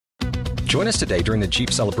Join us today during the Jeep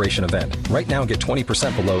Celebration event. Right now, get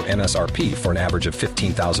 20% below MSRP for an average of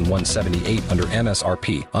 $15,178 under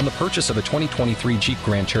MSRP on the purchase of a 2023 Jeep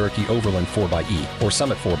Grand Cherokee Overland 4xE or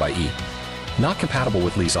Summit 4xE. Not compatible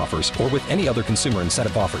with lease offers or with any other consumer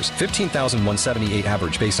incentive offers. $15,178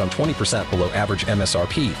 average based on 20% below average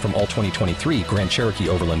MSRP from all 2023 Grand Cherokee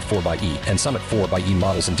Overland 4xE and Summit 4xE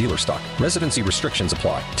models in dealer stock. Residency restrictions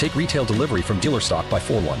apply. Take retail delivery from dealer stock by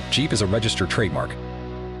 4/1. Jeep is a registered trademark.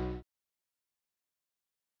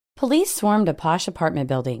 Police swarmed a posh apartment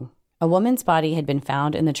building. A woman's body had been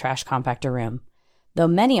found in the trash compactor room. Though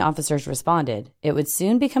many officers responded, it would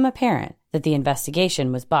soon become apparent that the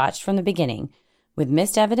investigation was botched from the beginning, with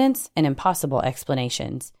missed evidence and impossible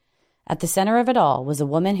explanations. At the center of it all was a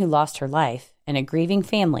woman who lost her life and a grieving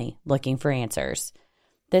family looking for answers.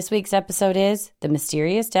 This week's episode is The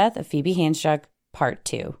Mysterious Death of Phoebe Handsjuk, Part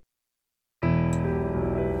 2.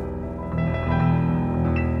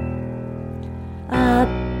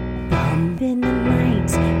 A bump in the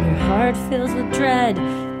night, your heart fills with dread.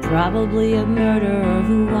 Probably a murderer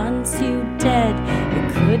who wants you dead.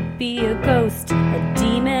 It could be a ghost, a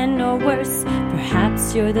demon, or worse.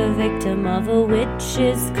 Perhaps you're the victim of a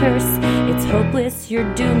witch's curse. It's hopeless,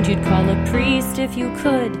 you're doomed. You'd call a priest if you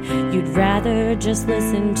could. You'd rather just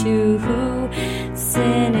listen to who?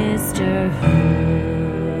 Sinisterhood.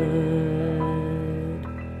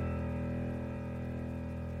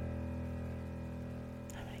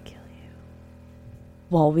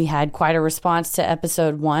 Well, we had quite a response to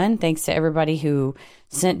episode 1. Thanks to everybody who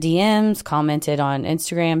sent DMs, commented on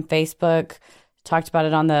Instagram, Facebook, talked about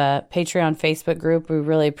it on the Patreon Facebook group. We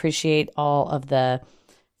really appreciate all of the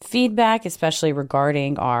feedback, especially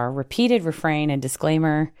regarding our repeated refrain and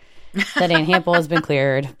disclaimer that Ann Hampel has been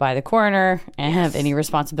cleared by the coroner and have any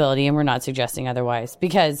responsibility, and we're not suggesting otherwise,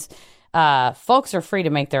 because folks are free to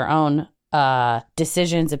make their own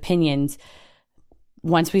decisions, opinions,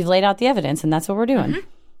 once we've laid out the evidence, and that's what we're doing. Mm-hmm.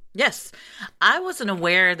 Yes. I wasn't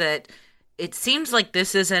aware that it seems like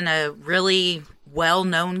this isn't a really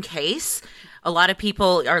well-known case. A lot of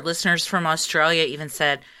people, our listeners from Australia even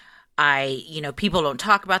said, people don't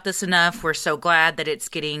talk about this enough. We're so glad that it's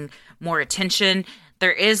getting more attention.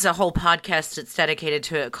 There is a whole podcast that's dedicated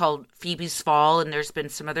to it called Phoebe's Fall, and there's been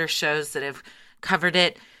some other shows that have covered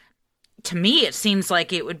it. To me, it seems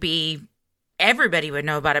like it would be everybody would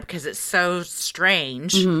know about it because it's so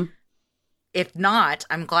strange. Mm-hmm. If not,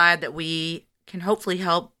 I'm glad that we can hopefully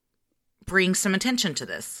help bring some attention to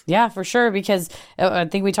this. Yeah, for sure, because I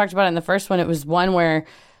think we talked about it in the first one. It was one where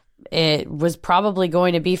it was probably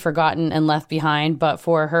going to be forgotten and left behind, but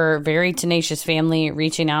for her very tenacious family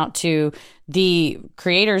reaching out to the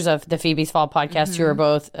creators of the Phoebe's Fall podcast, mm-hmm. who are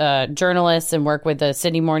both journalists and work with the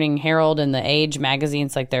Sydney Morning Herald and the Age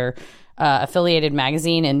magazines, like their affiliated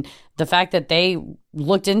magazine, and the fact that they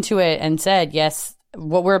looked into it and said, yes,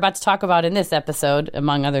 what we're about to talk about in this episode,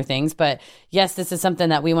 among other things, but yes, this is something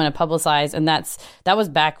that we want to publicize, and that was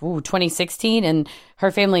back 2016, and her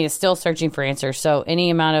family is still searching for answers. So any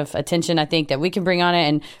amount of attention I think that we can bring on it,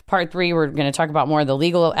 and part 3 we're going to talk about more of the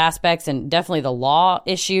legal aspects and definitely the law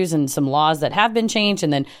issues and some laws that have been changed,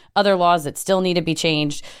 and then other laws that still need to be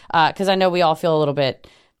changed, because I know we all feel a little bit,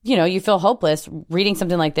 you feel hopeless reading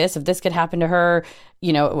something like this. If this could happen to her,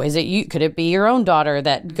 is it you? Could it be your own daughter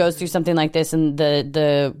that goes through something like this? And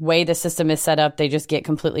the way the system is set up, they just get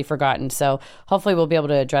completely forgotten. So hopefully we'll be able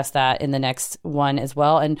to address that in the next one as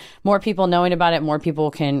well. And more people knowing about it, more people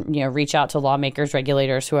can, reach out to lawmakers,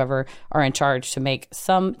 regulators, whoever are in charge to make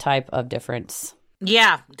some type of difference.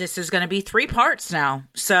 Yeah, this is going to be 3 parts now.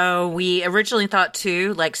 So we originally thought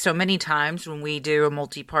 2, like so many times when we do a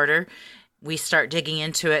multi-parter, we start digging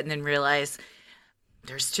into it and then realize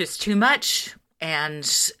there's just too much. And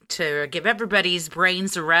to give everybody's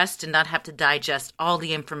brains a rest and not have to digest all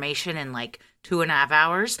the information in like 2.5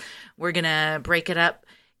 hours, we're going to break it up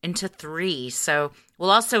into 3. So we'll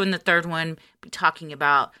also in the third one be talking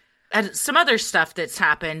about some other stuff that's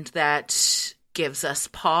happened that gives us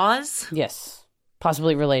pause. Yes.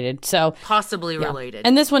 Possibly related. So possibly related.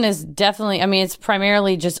 And this one is definitely, it's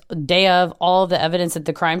primarily just day of all the evidence at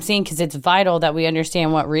the crime scene, because it's vital that we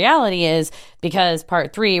understand what reality is, because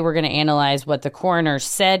part 3, we're going to analyze what the coroner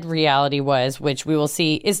said reality was, which we will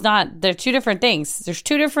see is not, they're 2 different things. There's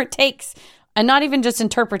 2 different takes, and not even just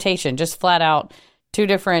interpretation, just flat out 2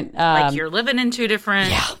 different. Like you're living in 2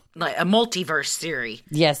 different, like a multiverse theory.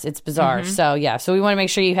 Yes, it's bizarre. Mm-hmm. So we want to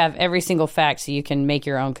make sure you have every single fact so you can make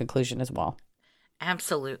your own conclusion as well.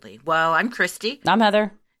 Absolutely. Well, I'm Christy. I'm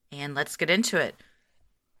Heather. And let's get into it.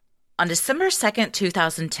 On December 2nd,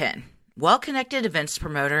 2010, well-connected events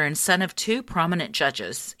promoter and son of 2 prominent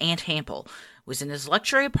judges, Ant Hampel, was in his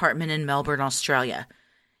luxury apartment in Melbourne, Australia.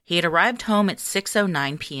 He had arrived home at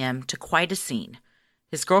 6:09 p.m. to quite a scene.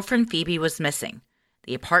 His girlfriend Phoebe was missing.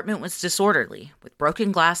 The apartment was disorderly, with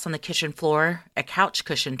broken glass on the kitchen floor, a couch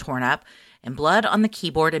cushion torn up, and blood on the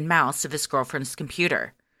keyboard and mouse of his girlfriend's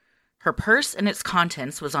computer. Her purse and its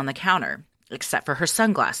contents was on the counter, except for her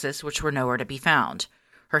sunglasses, which were nowhere to be found.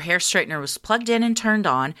 Her hair straightener was plugged in and turned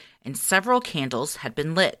on, and several candles had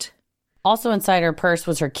been lit. Also inside her purse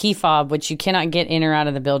was her key fob, which you cannot get in or out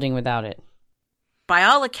of the building without it. By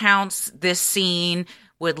all accounts, this scene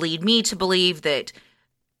would lead me to believe that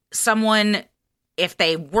someone, if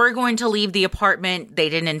they were going to leave the apartment, they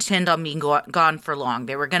didn't intend on being gone for long.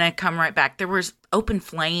 They were going to come right back. There was open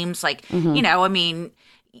flames,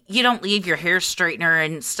 you don't leave your hair straightener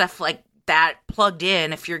and stuff like that plugged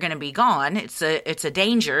in if you're going to be gone. It's a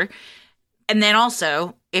danger. And then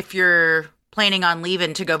also, if you're planning on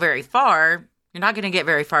leaving to go very far, you're not going to get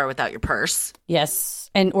very far without your purse. Yes,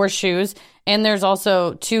 or shoes. And there's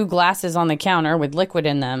also 2 glasses on the counter with liquid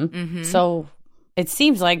in them. Mm-hmm. So it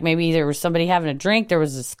seems like maybe there was somebody having a drink, there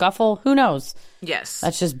was a scuffle. Who knows? Yes.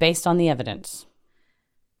 That's just based on the evidence.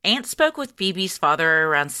 Aunt spoke with Phoebe's father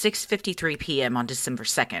around 6:53 p.m. on December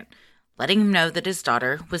 2nd, letting him know that his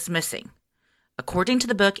daughter was missing. According to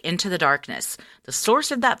the book Into the Darkness, the source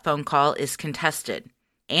of that phone call is contested.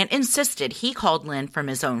 Aunt insisted he called Lynn from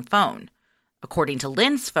his own phone. According to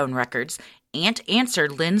Lynn's phone records, Aunt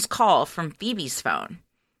answered Lynn's call from Phoebe's phone.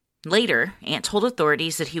 Later, Aunt told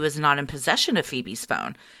authorities that he was not in possession of Phoebe's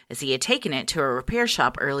phone, as he had taken it to a repair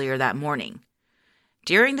shop earlier that morning.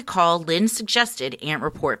 During the call, Lynn suggested Aunt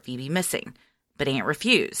report Phoebe missing, but Aunt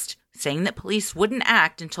refused, saying that police wouldn't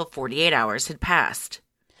act until 48 hours had passed.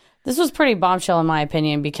 This was pretty bombshell in my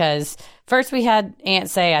opinion, because first we had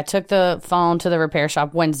Aunt say, I took the phone to the repair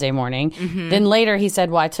shop Wednesday morning. Mm-hmm. Then later he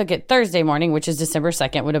said, well, I took it Thursday morning, which is December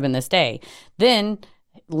 2nd, would have been this day. Then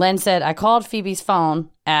Len said, I called Phoebe's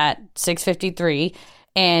phone at 6:53,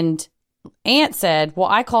 and Aunt said, well,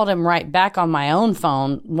 I called him right back on my own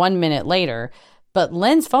phone 1 minute later. But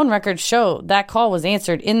Len's phone records show that call was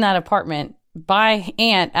answered in that apartment by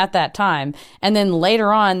Aunt at that time. And then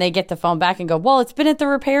later on, they get the phone back and go, well, it's been at the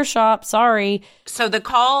repair shop. Sorry. So the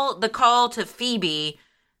call to Phoebe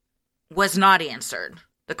was not answered.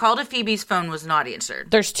 The call to Phoebe's phone was not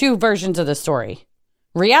answered. There's 2 versions of the story.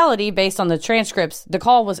 Reality, based on the transcripts, the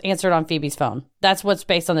call was answered on Phoebe's phone. That's what's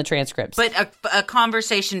based on the transcripts. But a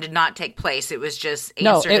conversation did not take place. It was just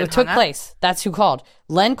answered. No, it took place. That's who called.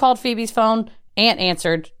 Len called Phoebe's phone. Aunt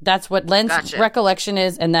answered. That's what Len's recollection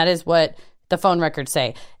is, and that is what the phone records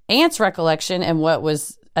say. Aunt's recollection and what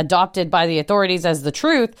was adopted by the authorities as the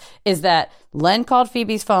truth is that Len called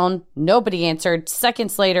Phoebe's phone. Nobody answered.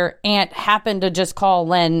 Seconds later, Aunt happened to just call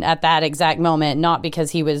Len at that exact moment, not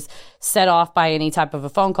because he was set off by any type of a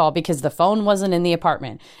phone call, because the phone wasn't in the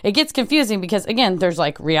apartment. It gets confusing because, again, there's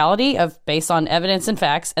like reality of based on evidence and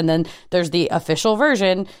facts, and then there's the official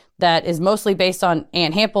version that is mostly based on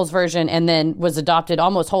Aunt Hampel's version and then was adopted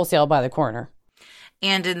almost wholesale by the coroner.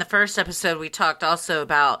 And in the first episode, we talked also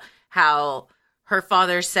about how her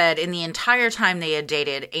father said in the entire time they had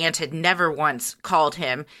dated, Aunt had never once called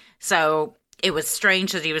him. So it was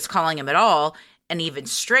strange that he was calling him at all. And even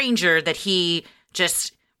stranger that he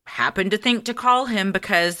just happened to think to call him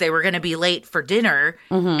because they were going to be late for dinner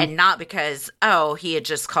and not because, he had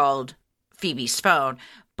just called Phoebe's phone.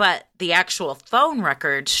 But the actual phone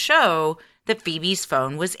records show that Phoebe's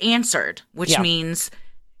phone was answered, which means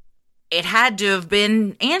it had to have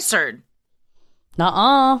been answered.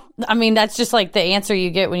 Nuh-uh. I mean, that's just like the answer you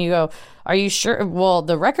get when you go, are you sure? Well,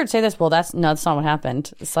 the records say this. Well, that's not what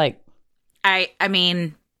happened. It's like, I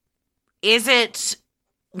mean, is it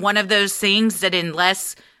one of those things that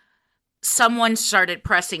unless someone started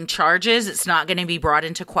pressing charges, it's not going to be brought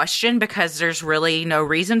into question because there's really no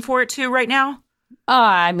reason for it to right now?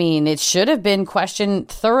 I mean, it should have been questioned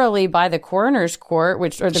thoroughly by the coroner's court,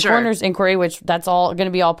 coroner's inquiry, which that's all going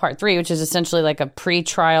to be all part 3, which is essentially like a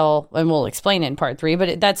pre-trial, and we'll explain it in part 3.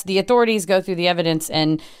 But that's the authorities go through the evidence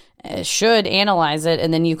and should analyze it,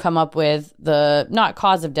 and then you come up with the not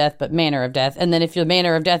cause of death, but manner of death. And then if your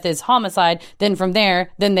manner of death is homicide, then from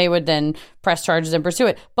there, then they would then press charges and pursue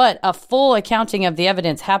it. But a full accounting of the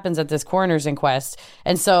evidence happens at this coroner's inquest,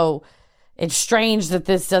 and so it's strange that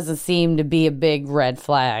this doesn't seem to be a big red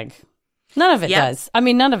flag. None of it does. I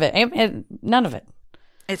mean, none of it. None of it.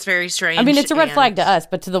 It's very strange. I mean, it's a red flag to us,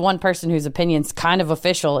 but to the one person whose opinion's kind of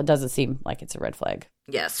official, it doesn't seem like it's a red flag.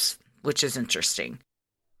 Yes, which is interesting.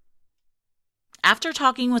 After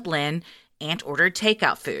talking with Lynn, Aunt ordered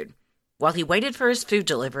takeout food. While he waited for his food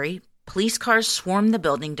delivery, police cars swarmed the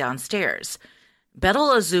building downstairs.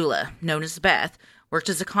 Betel Azula, known as Beth, worked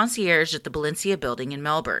as a concierge at the Valencia building in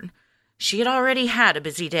Melbourne. She had already had a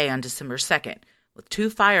busy day on December 2nd, with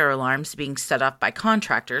 2 fire alarms being set off by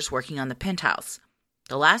contractors working on the penthouse.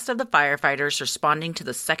 The last of the firefighters responding to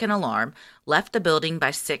the second alarm left the building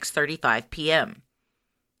by 6:35 p.m.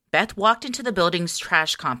 Beth walked into the building's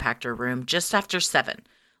trash compactor room just after 7,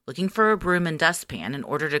 looking for a broom and dustpan in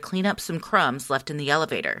order to clean up some crumbs left in the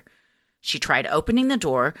elevator. She tried opening the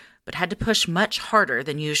door, but had to push much harder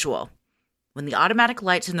than usual. When the automatic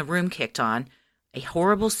lights in the room kicked on, a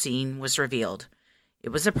horrible scene was revealed. It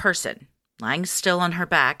was a person, lying still on her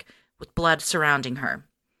back, with blood surrounding her.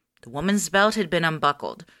 The woman's belt had been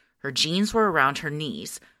unbuckled. Her jeans were around her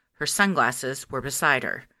knees. Her sunglasses were beside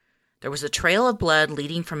her. There was a trail of blood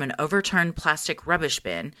leading from an overturned plastic rubbish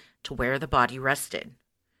bin to where the body rested.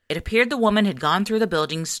 It appeared the woman had gone through the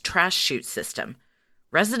building's trash chute system.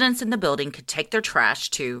 Residents in the building could take their trash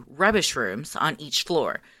to rubbish rooms on each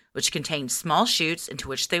floor, which contained small chutes into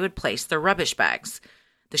which they would place their rubbish bags.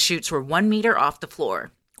 The chutes were 1 meter off the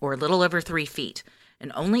floor, or a little over 3 feet,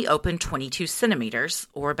 and only opened 22 centimeters,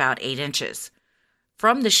 or about 8 inches.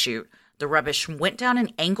 From the chute, the rubbish went down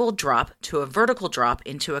an angled drop to a vertical drop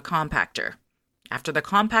into a compactor. After the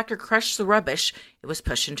compactor crushed the rubbish, it was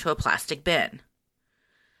pushed into a plastic bin.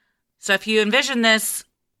 So if you envision this,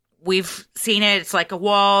 we've seen it. It's like a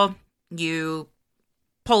wall. You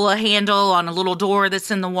pull a handle on a little door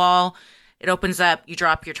that's in the wall. It opens up. You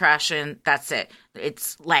drop your trash in. That's it.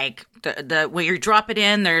 It's like the where you drop it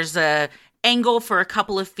in, there's a angle for a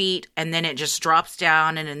couple of feet, and then it just drops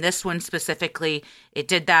down. And in this one specifically, it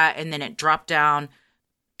did that, and then it dropped down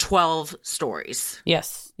 12 stories.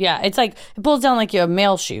 Yes. Yeah. It's like, it pulls down like a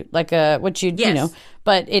mail chute, like what you, you know,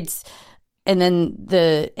 but it's, and then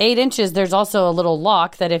the 8 inches, there's also a little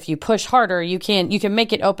lock that if you push harder, you can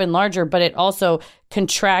make it open larger, but it also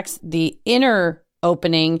contracts the inner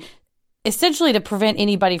opening essentially to prevent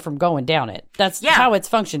anybody from going down it. That's how it's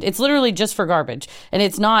functioned. It's literally just for garbage. And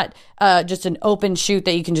it's not just an open chute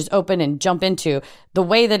that you can just open and jump into. The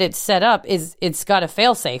way that it's set up is it's got a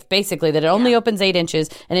fail safe, basically, that it only opens 8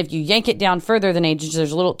 inches. And if you yank it down further than 8 inches,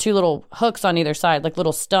 there's two little hooks on either side, like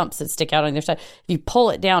little stumps that stick out on either side. If you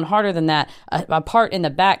pull it down harder than that, a part in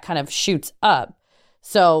the back kind of shoots up.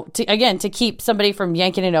 So, to keep somebody from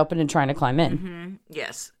yanking it open and trying to climb in. Mm-hmm.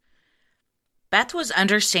 Yes. Beth was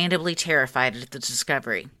understandably terrified at the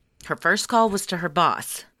discovery. Her first call was to her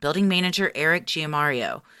boss, building manager Eric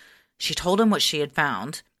Giamario. She told him what she had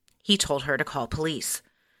found. He told her to call police.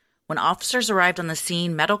 When officers arrived on the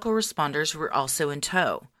scene, medical responders were also in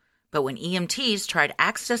tow. But when EMTs tried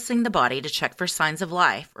accessing the body to check for signs of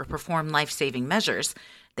life or perform life-saving measures,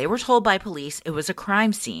 they were told by police it was a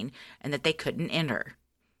crime scene and that they couldn't enter.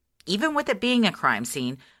 Even with it being a crime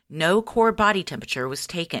scene, no core body temperature was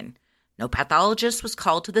taken. No pathologist was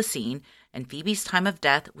called to the scene, and Phoebe's time of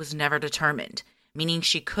death was never determined, meaning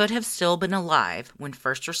she could have still been alive when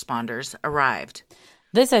first responders arrived.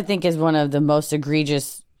 This, I think, is one of the most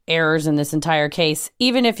egregious errors in this entire case,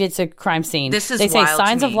 even if it's a crime scene. They say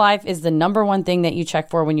signs of life is the number one thing that you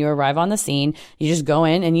check for when you arrive on the scene. You just go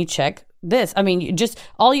in and you check this. I mean,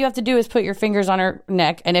 all you have to do is put your fingers on her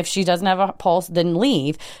neck, and if she doesn't have a pulse, then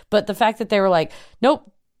leave. But the fact that they were like,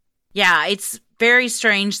 nope. Yeah, it's very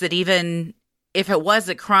strange that even if it was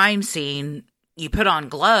a crime scene, you put on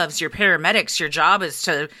gloves, you're paramedics, your job is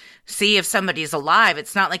to see if somebody's alive.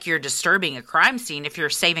 It's not like you're disturbing a crime scene if you're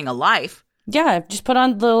saving a life. Yeah, just put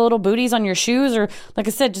on the little booties on your shoes, or like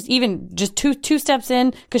I said, just two steps in,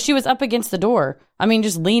 because she was up against the door. I mean,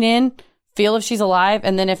 just lean in, feel if she's alive,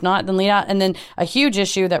 and then if not, then lead out. And then a huge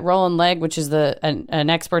issue that Roland Legg, which is an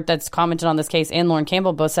expert that's commented on this case, and Lauren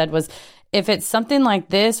Campbell both said was, if it's something like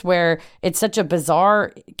this where it's such a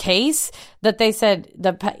bizarre case, that they said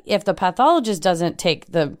if the pathologist doesn't take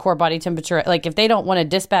the core body temperature, like if they don't want to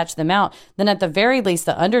dispatch them out, then at the very least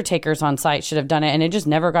the undertakers on site should have done it, and it just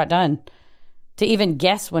never got done to even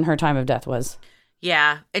guess when her time of death was.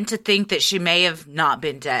 Yeah, and to think that she may have not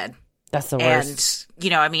been dead. That's the worst.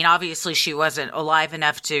 And, I mean, obviously she wasn't alive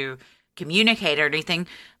enough to communicate or anything,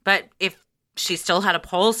 but if she still had a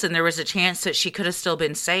pulse and there was a chance that she could have still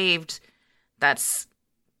been saved, that's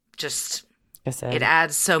just, it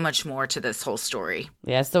adds so much more to this whole story.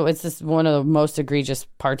 Yeah, so it's just one of the most egregious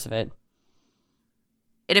parts of it.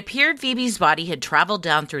 It appeared Phoebe's body had traveled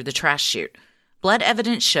down through the trash chute. Blood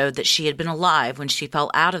evidence showed that she had been alive when she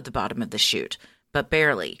fell out of the bottom of the chute, but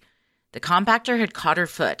barely. The compactor had caught her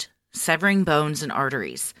foot, severing bones and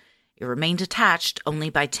arteries. It remained attached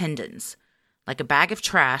only by tendons. Like a bag of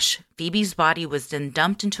trash, Phoebe's body was then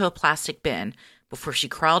dumped into a plastic bin before she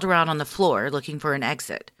crawled around on the floor looking for an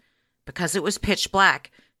exit. Because it was pitch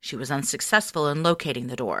black, she was unsuccessful in locating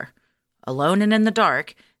the door. Alone and in the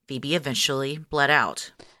dark, Phoebe eventually bled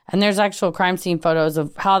out. And there's actual crime scene photos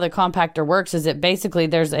of how the compactor works. Is it basically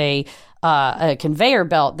there's a conveyor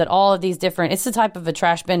belt that all of these different, it's the type of a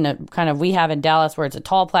trash bin that kind of we have in Dallas where it's a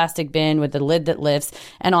tall plastic bin with the lid that lifts.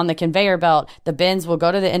 And on the conveyor belt, the bins will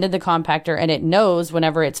go to the end of the compactor and it knows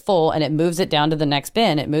whenever it's full and it moves it down to the next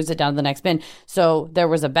bin. It moves it down to the next bin. So there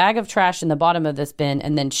was a bag of trash in the bottom of this bin,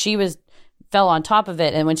 and then fell on top of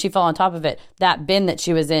it, and when she fell on top of it, that bin that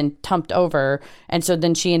she was in tumped over, and so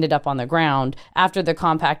then she ended up on the ground after the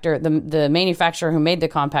compactor, the manufacturer who made the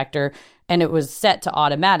compactor, and it was set to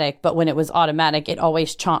automatic, but when it was automatic, it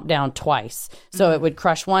always chomped down twice. So it would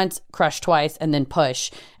crush once, crush twice, and then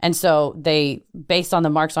push. And so they, based on the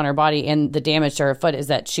marks on her body and the damage to her foot, is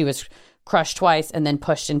that she was crushed twice and then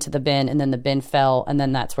pushed into the bin, and then the bin fell, and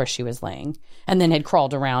then that's where she was laying, and then had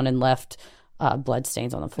crawled around and left blood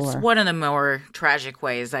stains on the floor. It's one of the more tragic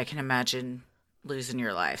ways I can imagine losing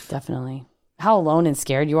your life. Definitely. How alone and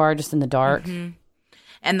scared you are just in the dark. Mm-hmm.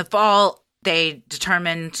 And the fall, they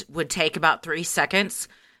determined, would take about 3 seconds.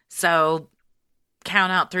 So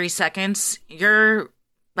count out 3 seconds.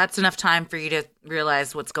 That's enough time for you to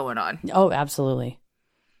realize what's going on. Oh, absolutely.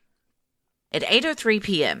 At 8:03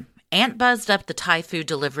 p.m., Aunt buzzed up the Thai food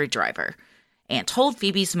delivery driver. Aunt told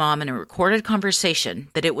Phoebe's mom in a recorded conversation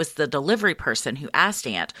that it was the delivery person who asked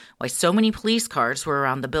Aunt why so many police cars were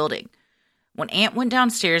around the building. When Aunt went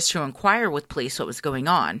downstairs to inquire with police what was going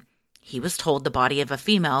on, he was told the body of a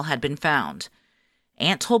female had been found.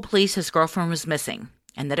 Aunt told police his girlfriend was missing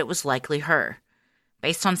and that it was likely her.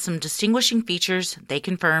 Based on some distinguishing features, they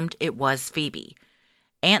confirmed it was Phoebe.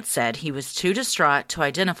 Aunt said he was too distraught to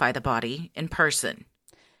identify the body in person.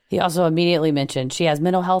 He also immediately mentioned she has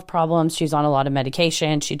mental health problems. She's on a lot of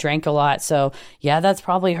medication. She drank a lot. So, yeah, that's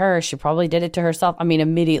probably her. She probably did it to herself. I mean,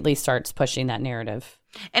 immediately starts pushing that narrative.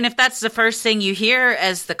 And if that's the first thing you hear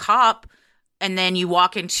as the cop, and then you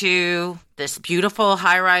walk into this beautiful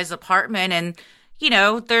high-rise apartment and,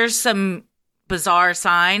 there's some bizarre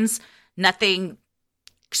signs, nothing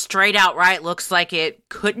straight out right looks like it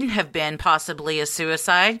couldn't have been possibly a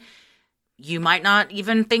suicide, you might not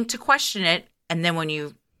even think to question it. And then when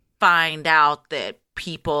you find out that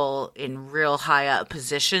people in real high up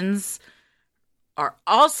positions are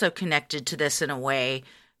also connected to this in a way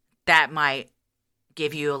that might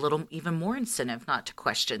give you a little even more incentive not to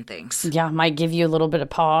question things. Yeah, might give you a little bit of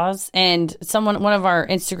pause. And one of our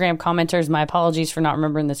Instagram commenters, my apologies for not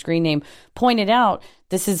remembering the screen name, pointed out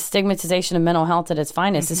this is stigmatization of mental health at its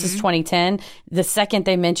finest. This is 2010. The second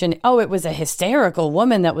they mentioned, it was a hysterical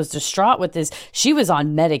woman that was distraught with this. She was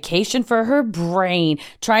on medication for her brain.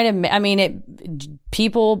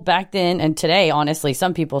 People back then and today, honestly,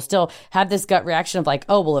 some people still have this gut reaction of like,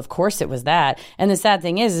 oh, well, of course it was that. And the sad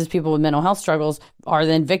thing is people with mental health struggles are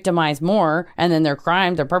then victimized more, and then their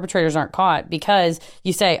perpetrators aren't caught because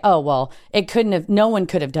you say, oh, well, no one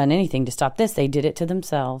could have done anything to stop this. They did it to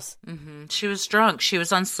themselves. Mm-hmm. She was drunk. She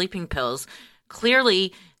was on sleeping pills.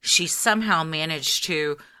 Clearly, she somehow managed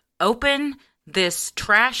to open this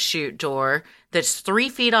trash chute door that's 3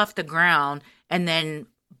 feet off the ground and then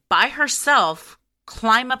by herself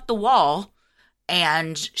climb up the wall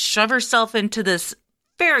and shove herself into this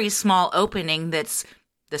very small opening that's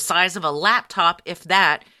the size of a laptop, if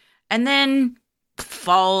that, and then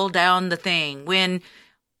fall down the thing. When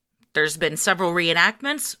there's been several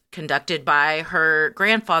reenactments conducted by her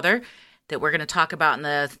grandfather that we're going to talk about in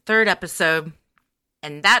the third episode.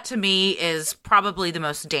 And that, to me, is probably the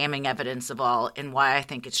most damning evidence of all, and why I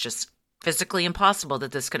think it's just physically impossible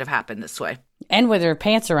that this could have happened this way. And with her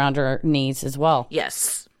pants around her knees as well.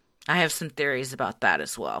 Yes. I have some theories about that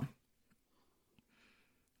as well.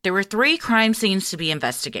 There were 3 crime scenes to be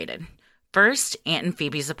investigated. First, Aunt and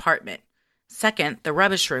Phoebe's apartment. Second, the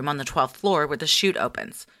rubbish room on the 12th floor where the chute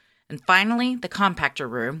opens. And finally, the compactor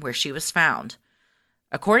room where she was found.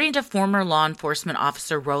 According to former law enforcement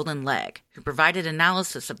officer Roland Legg, who provided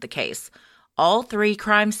analysis of the case, all 3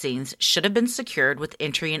 crime scenes should have been secured with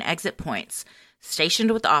entry and exit points,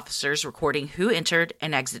 stationed with officers recording who entered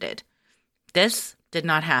and exited. This did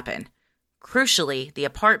not happen. Crucially, the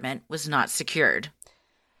apartment was not secured.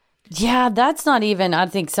 Yeah, that's not even, I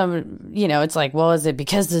think it's like, well, is it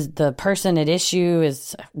because the person at issue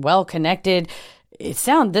is well connected?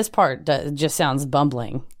 This part just sounds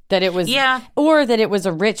bumbling. That it was, or that it was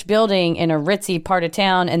a rich building in a ritzy part of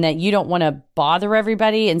town, and that you don't want to bother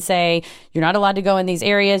everybody and say, you're not allowed to go in these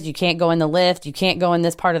areas, you can't go in the lift, you can't go in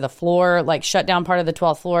this part of the floor, like shut down part of the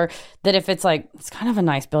 12th floor. That if it's like, it's kind of a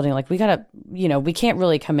nice building, like we gotta, we can't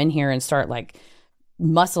really come in here and start like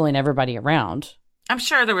muscling everybody around. I'm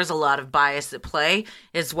sure there was a lot of bias at play,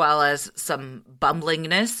 as well as some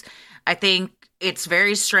bumblingness. I think it's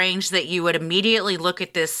very strange that you would immediately look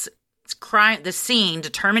at this the scene,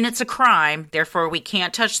 determine it's a crime, therefore we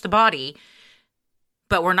can't touch the body,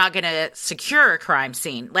 but we're not going to secure a crime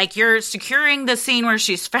scene. Like, you're securing the scene where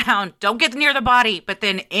she's found. Don't get near the body, but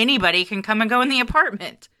then anybody can come and go in the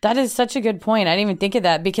apartment. That is such a good point. I didn't even think of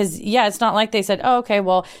that because, yeah, it's not like they said, oh, okay,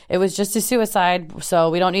 well, it was just a suicide, so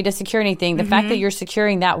we don't need to secure anything. The fact that you're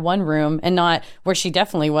securing that one room and not where she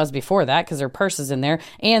definitely was before that because her purse is in there,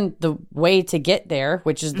 and the way to get there,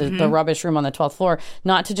 which is the rubbish room on the 12th floor,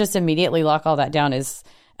 not to just immediately lock all that down is,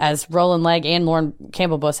 as Roland Legg and Lauren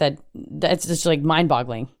Campbell both said, it's just like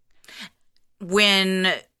mind-boggling.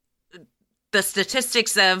 When the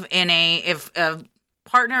statistics of if a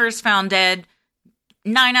partner is found dead,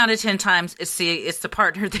 9 out of 10 times it's the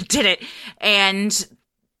partner that did it, and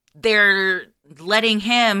they're letting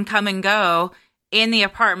him come and go in the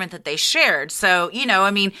apartment that they shared. So, I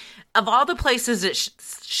mean, of all the places that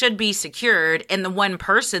should be secured, and the one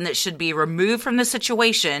person that should be removed from the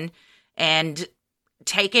situation and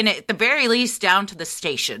taken at the very least down to the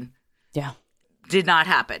station. Yeah. Did not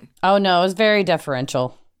happen. Oh, no. It was very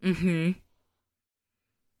deferential. Mm-hmm.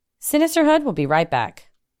 Sinisterhood will be right back.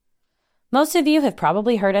 Most of you have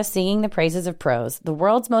probably heard us singing the praises of Prose, the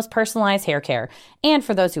world's most personalized hair care. And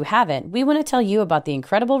for those who haven't, we want to tell you about the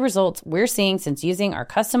incredible results we're seeing since using our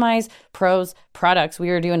customized Prose products.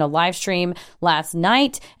 We were doing a live stream last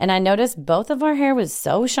night, and I noticed both of our hair was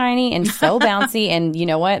so shiny and so bouncy. And you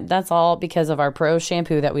know what? That's all because of our Prose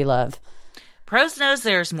shampoo that we love. Prose knows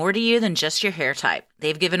there's more to you than just your hair type.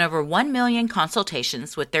 They've given over 1 million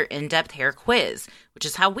consultations with their in-depth hair quiz, which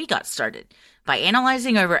is how we got started. By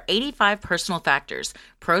analyzing over 85 personal factors,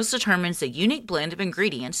 Prose determines a unique blend of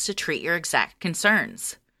ingredients to treat your exact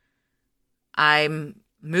concerns. I'm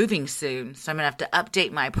moving soon, so I'm going to have to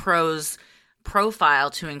update my Prose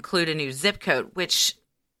profile to include a new zip code, which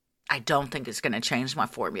I don't think is going to change my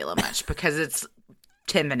formula much because it's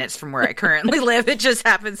 10 minutes from where I currently live. It just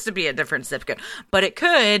happens to be a different zip code. But it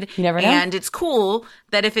could. You never know. And it's cool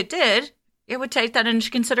that if it did, it would take that into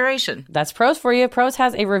consideration. That's Prose for you. Prose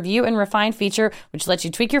has a review and refine feature, which lets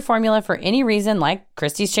you tweak your formula for any reason, like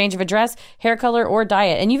Christy's change of address, hair color, or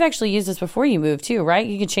diet. And you've actually used this before you moved, too, right?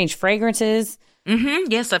 You can change fragrances.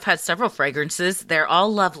 Yes, I've had several fragrances. They're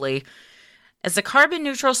all lovely. As a carbon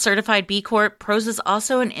neutral certified B Corp, Prose is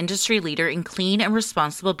also an industry leader in clean and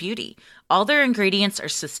responsible beauty. All their ingredients are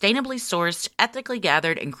sustainably sourced, ethically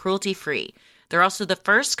gathered, and cruelty-free. They're also the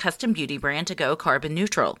first custom beauty brand to go carbon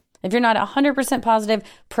neutral. If you're not 100% positive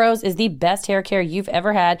Prose is the best hair care you've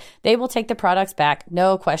ever had, they will take the products back,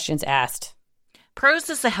 no questions asked.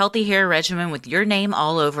 Prose is a healthy hair regimen with your name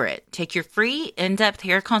all over it. Take your free in-depth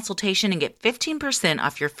hair consultation and get 15%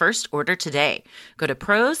 off your first order today. Go to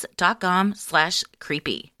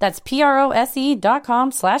prose.com/creepy. That's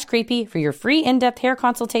prose.com/creepy for your free in-depth hair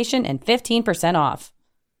consultation and 15% off.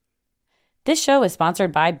 This show is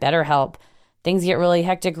sponsored by BetterHelp. Things get really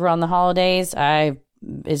hectic around the holidays.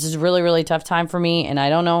 It's just a really, really tough time for me, and I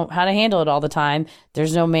don't know how to handle it all the time.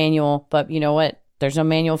 There's no manual, but you know what? There's no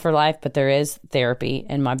manual for life, but there is therapy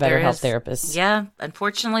and my BetterHelp therapist. Yeah,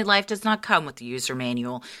 unfortunately, life does not come with the user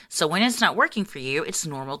manual. So when it's not working for you, it's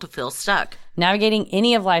normal to feel stuck. Navigating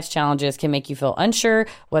any of life's challenges can make you feel unsure,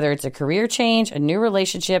 whether it's a career change, a new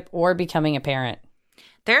relationship, or becoming a parent.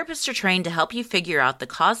 Therapists are trained to help you figure out the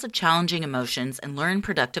cause of challenging emotions and learn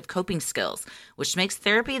productive coping skills, which makes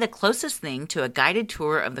therapy the closest thing to a guided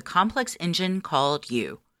tour of the complex engine called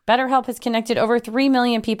you. BetterHelp has connected over 3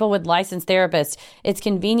 million people with licensed therapists. It's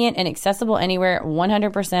convenient and accessible anywhere,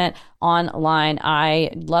 100% online. I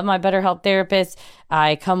love my BetterHelp therapist.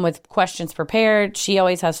 I come with questions prepared. She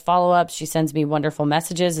always has follow-ups. She sends me wonderful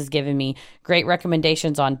messages, has given me great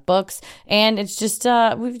recommendations on books. And it's just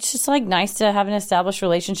like nice to have an established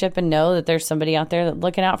relationship and know that there's somebody out there that's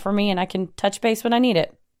looking out for me and I can touch base when I need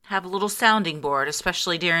it. Have a little sounding board,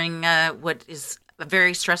 especially during what is a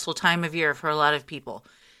very stressful time of year for a lot of people.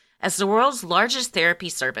 As the world's largest therapy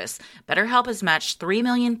service, BetterHelp has matched 3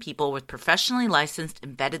 million people with professionally licensed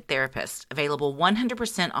embedded therapists, available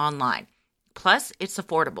 100% online. Plus, it's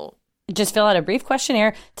affordable. Just fill out a brief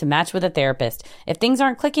questionnaire to match with a therapist. If things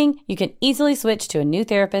aren't clicking, you can easily switch to a new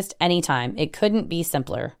therapist anytime. It couldn't be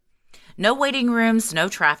simpler. No waiting rooms, no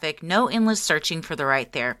traffic, no endless searching for the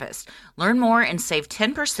right therapist. Learn more and save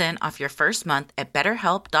 10% off your first month at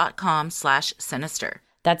betterhelp.com/sinister.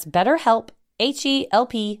 That's BetterHelp,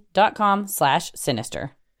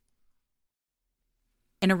 HELP.com/sinister.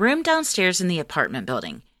 In a room downstairs in the apartment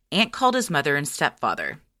building, Ant called his mother and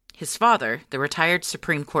stepfather. His father, the retired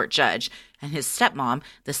Supreme Court judge, and his stepmom,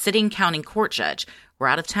 the sitting county court judge, were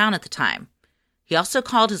out of town at the time. He also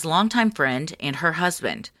called his longtime friend and her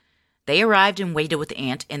husband. They arrived and waited with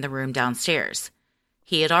Ant in the room downstairs.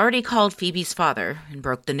 He had already called Phoebe's father and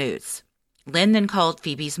broke the news. Lynn then called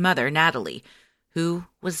Phoebe's mother, Natalie, who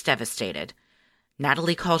was devastated.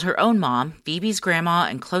 Natalie called her own mom, Phoebe's grandma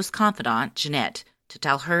and close confidant, Jeanette, to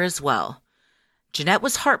tell her as well. Jeanette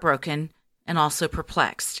was heartbroken and also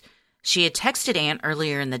perplexed. She had texted Aunt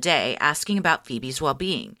earlier in the day asking about Phoebe's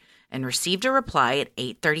well-being and received a reply at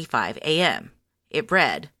 8:35 a.m. It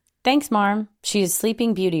read, "Thanks, Marm. She is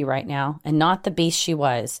sleeping beauty right now and not the beast she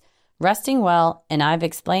was. Resting well, and I've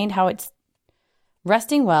explained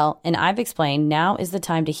now is the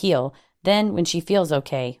time to heal. Then, when she feels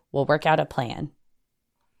okay, we'll work out a plan."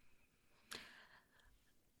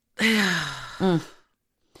 It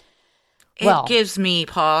gives me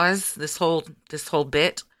pause, this whole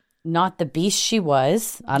bit. Not the beast she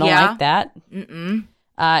was. I don't like that.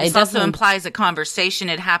 It also implies a conversation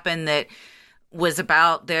had happened that was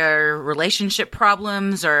about their relationship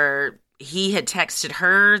problems, or he had texted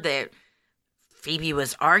her that Phoebe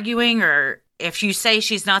was arguing, or if you say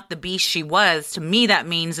she's not the beast she was, to me that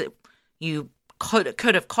means that you could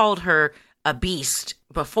have called her a beast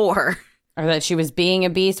before. Or that she was being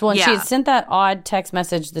a beast. Well, and she had sent that odd text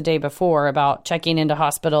message the day before about checking into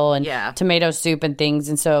hospital and tomato soup and things.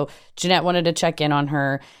 And so Jeanette wanted to check in on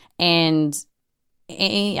her. And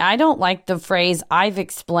I don't like the phrase, "I've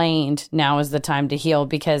explained now is the time to heal,"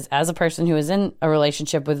 because as a person who is in a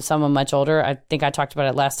relationship with someone much older, I think I talked about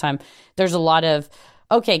it last time, there's a lot of,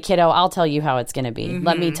 "Okay, kiddo, I'll tell you how it's going to be. Mm-hmm.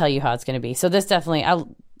 Let me tell you how it's going to be." So this definitely,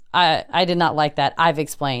 I did not like that. I've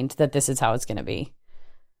explained that this is how it's going to be.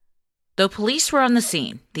 Though police were on the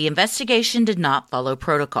scene, the investigation did not follow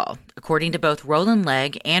protocol, according to both Roland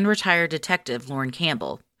Legg and retired detective Lauren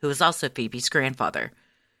Campbell, who was also Phoebe's grandfather.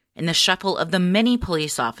 In the shuffle of the many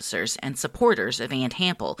police officers and supporters of Aunt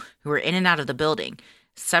Hample who were in and out of the building,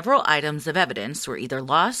 several items of evidence were either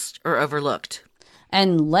lost or overlooked.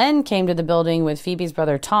 And Len came to the building with Phoebe's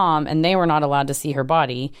brother Tom, and they were not allowed to see her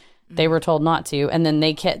body. They were told not to. And then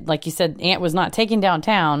they kept, like you said, Aunt was not taken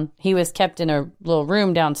downtown. He was kept in a little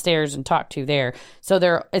room downstairs and talked to there.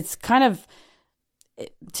 So it's kind of,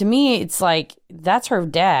 to me, it's like, that's her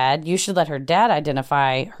dad. You should let her dad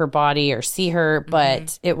identify her body or see her.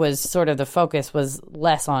 But it was sort of, the focus was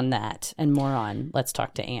less on that and more on, let's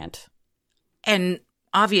talk to Aunt. And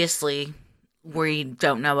obviously, we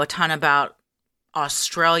don't know a ton about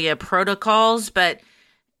Australia protocols, but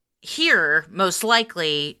here, most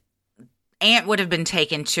likely, Aunt would have been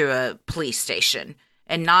taken to a police station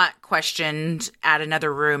and not questioned at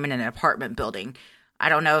another room in an apartment building. I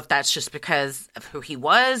don't know if that's just because of who he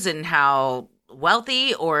was and how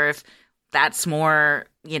wealthy, or if that's more,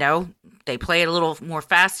 they play it a little more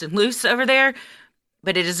fast and loose over there.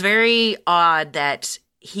 But it is very odd that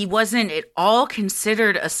he wasn't at all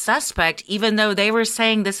considered a suspect, even though they were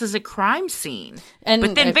saying this is a crime scene.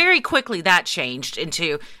 But then very quickly that changed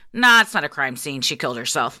into, nah, it's not a crime scene. She killed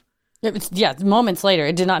herself. Moments later.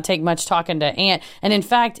 It did not take much talking to Aunt. And in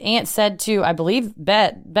fact, Aunt said to, I believe,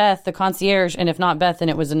 Beth, the concierge, and if not Beth, then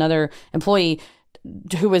it was another employee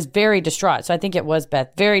who was very distraught. So I think it was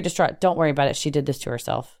Beth, very distraught. "Don't worry about it. She did this to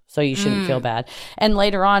herself. So you shouldn't feel bad." And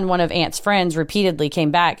later on, one of Aunt's friends repeatedly came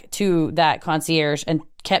back to that concierge and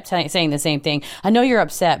kept saying the same thing. "I know you're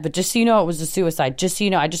upset, but just so you know, it was a suicide. Just so you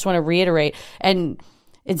know, I just want to reiterate." And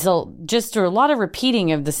it's just a lot of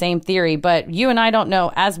repeating of the same theory, but you and I don't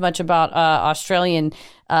know as much about Australian,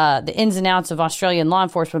 the ins and outs of Australian law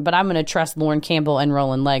enforcement, but I'm going to trust Lauren Campbell and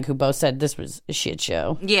Roland Legg, who both said this was a shit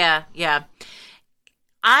show. Yeah.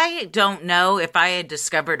 I don't know if I had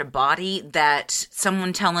discovered a body that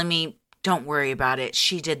someone telling me, "Don't worry about it,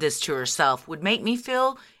 she did this to herself," would make me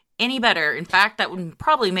feel any better. In fact, that would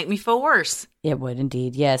probably make me feel worse. It would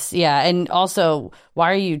indeed, yes. Yeah, and also,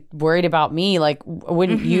 why are you worried about me? Like,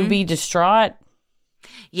 wouldn't you be distraught?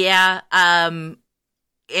 Yeah,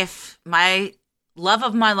 if my love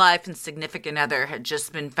of my life and significant other had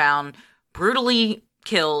just been found brutally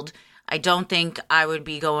killed, I don't think I would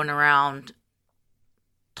be going around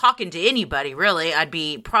talking to anybody, really. I'd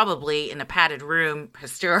be probably in a padded room,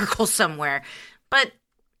 hysterical somewhere. But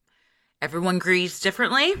everyone grieves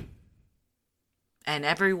differently, and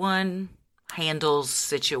everyone handles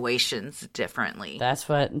situations differently. That's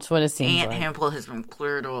what it seems Aunt like. Hample has been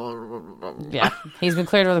cleared. Yeah, he's been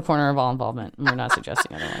cleared of the corner of all involvement. We're not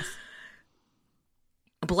suggesting otherwise.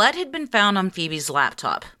 Blood had been found on Phoebe's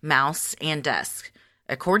laptop, mouse, and desk.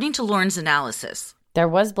 According to Lauren's analysis, there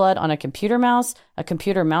was blood on a computer mouse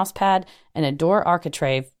pad, and a door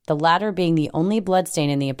architrave, the latter being the only blood stain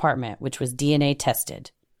in the apartment, which was DNA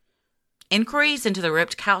tested. Inquiries into the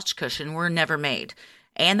ripped couch cushion were never made,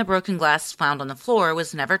 and the broken glass found on the floor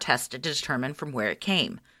was never tested to determine from where it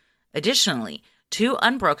came. Additionally, 2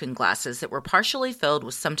 unbroken glasses that were partially filled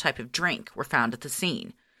with some type of drink were found at the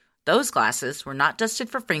scene. Those glasses were not dusted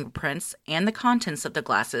for fingerprints, and the contents of the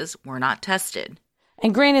glasses were not tested.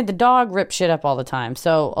 And granted, the dog rips shit up all the time.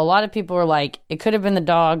 So a lot of people are like, it could have been the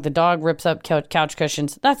dog. The dog rips up couch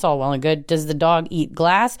cushions. That's all well and good. Does the dog eat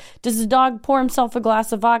glass? Does the dog pour himself a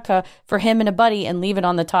glass of vodka for him and a buddy and leave it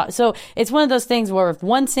on the top? So it's one of those things where if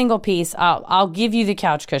one single piece, I'll give you the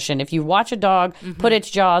couch cushion. If you watch a dog put its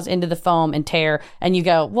jaws into the foam and tear, and you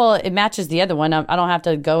go, well, it matches the other one. I don't have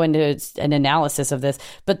to go into an analysis of this.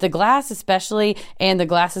 But the glass especially, and the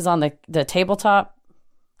glasses on the tabletop,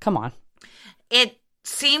 come on. It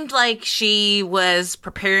seemed like she was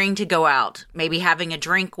preparing to go out, maybe having a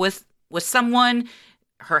drink with someone.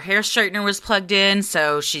 Her hair straightener was plugged in,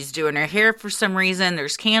 so she's doing her hair for some reason.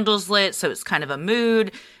 There's candles lit, so it's kind of a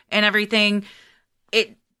mood and everything.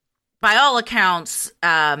 It, by all accounts,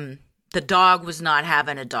 the dog was not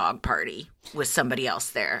having a dog party with somebody else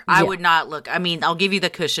there. I would not look. I mean, I'll give you the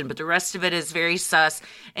cushion, but the rest of it is very sus,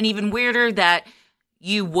 and even weirder that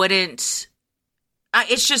you wouldn't.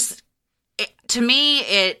 It's just. To me,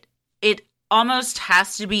 it almost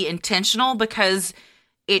has to be intentional because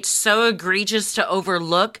it's so egregious to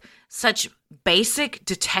overlook such basic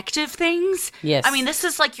detective things. Yes. I mean, this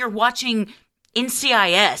is like you're watching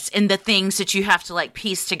NCIS and the things that you have to like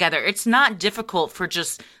piece together. It's not difficult for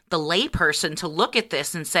just the layperson to look at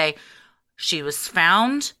this and say, she was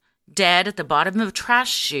found dead at the bottom of a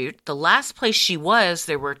trash chute. The last place she was,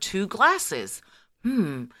 there were 2 glasses.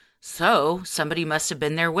 So, somebody must have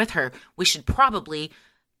been there with her. We should probably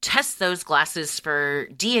test those glasses for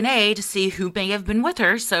DNA to see who may have been with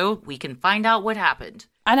her so we can find out what happened.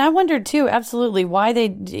 And I wondered, too, absolutely, why they,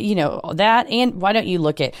 that, and why don't you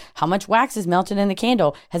look at how much wax is melted in the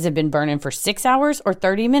candle? Has it been burning for 6 hours or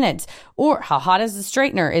 30 minutes? Or how hot is the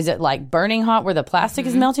straightener? Is it like burning hot where the plastic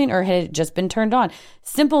is melting, or had it just been turned on?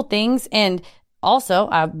 Simple things. And also,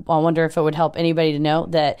 I wonder if it would help anybody to know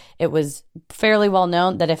that it was fairly well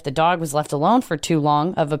known that if the dog was left alone for too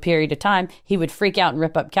long of a period of time, he would freak out and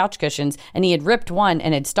rip up couch cushions. And he had ripped one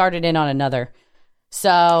and had started in on another.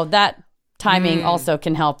 So that timing also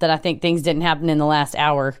can help, that I think things didn't happen in the last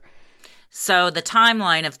hour. So the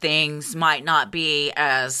timeline of things might not be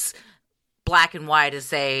as black and white as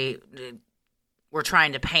they were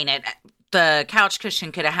trying to paint it. The couch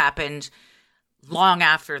cushion could have happened long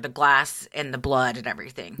after the glass and the blood and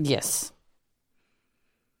everything. Yes.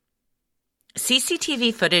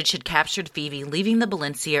 CCTV footage had captured Phoebe leaving the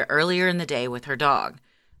Valencia earlier in the day with her dog.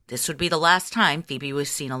 This would be the last time Phoebe was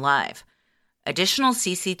seen alive. Additional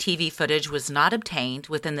CCTV footage was not obtained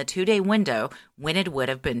within the 2-day window when it would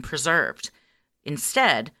have been preserved.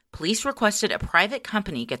 Instead, police requested a private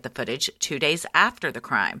company get the footage 2 days after the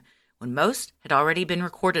crime, when most had already been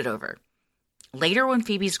recorded over. Later, when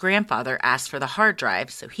Phoebe's grandfather asked for the hard drive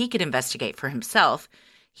so he could investigate for himself,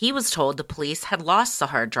 he was told the police had lost the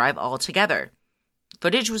hard drive altogether.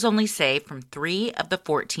 Footage was only saved from 3 of the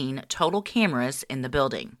 14 total cameras in the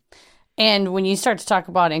building. And when you start to talk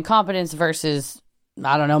about incompetence versus,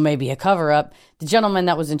 I don't know, maybe a cover-up, the gentleman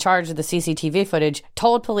that was in charge of the CCTV footage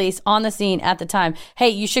told police on the scene at the time, hey,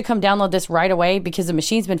 you should come download this right away because the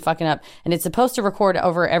machine's been fucking up and it's supposed to record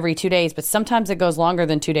over every 2 days, but sometimes it goes longer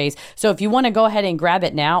than 2 days. So if you want to go ahead and grab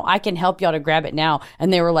it now, I can help y'all to grab it now.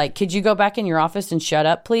 And they were like, could you go back in your office and shut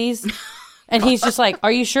up, please? And he's just like,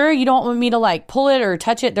 are you sure you don't want me to like pull it or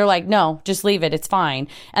touch it? They're like, no, just leave it. It's fine.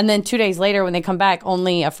 And then 2 days later, when they come back,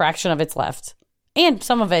 only a fraction of it's left. And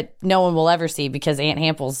some of it no one will ever see because Aunt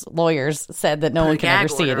Hample's lawyers said that no one can ever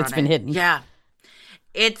see it. It's been hidden. Yeah.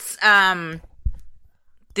 It's,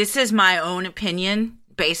 this is my own opinion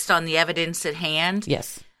based on the evidence at hand.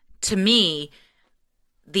 Yes. To me,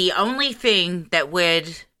 the only thing that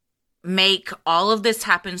would make all of this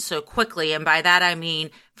happen so quickly, and by that I mean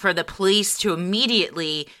for the police to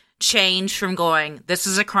immediately change from going, this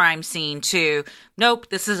is a crime scene, to, nope,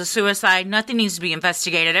 this is a suicide, nothing needs to be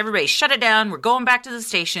investigated, everybody shut it down, we're going back to the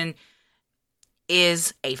station,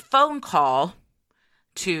 is a phone call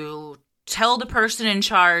to tell the person in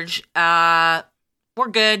charge, we're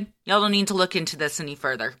good, y'all don't need to look into this any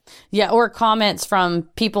further. Yeah, or comments from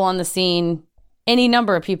people on the scene, any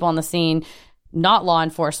number of people on the scene, not law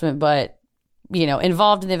enforcement, but,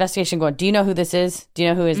 involved in the investigation, going, do you know who this is? Do you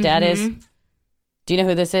know who his dad is? Do you know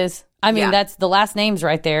who this is? I mean, That's the last names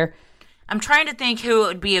right there. I'm trying to think who it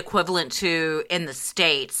would be equivalent to in the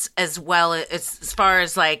States, as well as far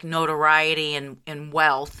as like notoriety and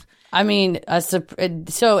wealth. I mean,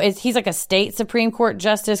 he's like a state Supreme Court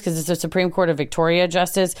justice because it's a Supreme Court of Victoria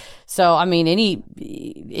justice. So, I mean,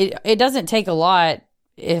 it doesn't take a lot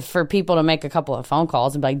for people to make a couple of phone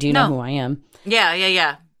calls and be like, do you know who I am?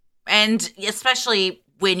 Yeah. And especially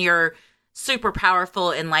when you're super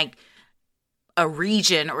powerful in like a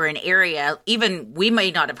region or an area, even we may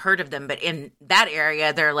not have heard of them, but in that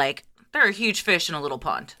area, they're a huge fish in a little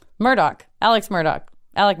pond. Alec Murdoch.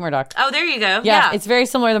 Oh, there you go. Yeah, it's very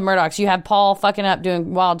similar to the Murdochs. You have Paul fucking up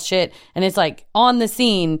doing wild shit, and it's like on the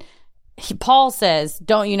scene, Paul says,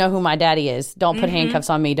 "Don't you know who my daddy is? Don't put handcuffs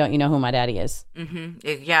on me. Don't you know who my daddy is?"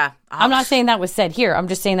 Mm-hmm. Yeah. I'm not saying that was said here. I'm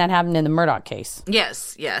just saying that happened in the Murdoch case.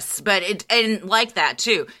 Yes. But and like that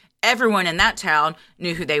too. Everyone in that town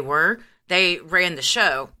knew who they were. They ran the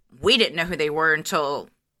show. We didn't know who they were until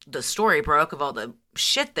the story broke of all the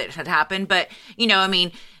shit that had happened. But,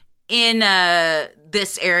 in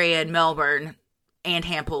this area in Melbourne, Ann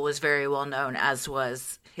Hampel was very well known, as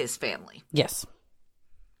was his family. Yes.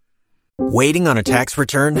 Waiting on a tax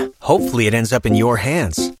return? Hopefully it ends up in your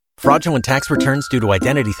hands. Fraudulent tax returns due to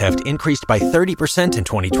identity theft increased by 30% in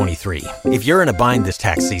 2023. If you're in a bind this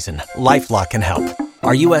tax season, LifeLock can help.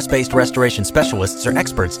 Our U.S.-based restoration specialists are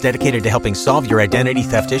experts dedicated to helping solve your identity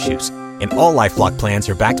theft issues. And all LifeLock plans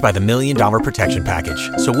are backed by the $1 Million Protection Package.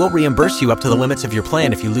 So we'll reimburse you up to the limits of your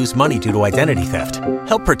plan if you lose money due to identity theft.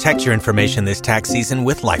 Help protect your information this tax season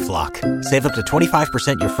with LifeLock. Save up to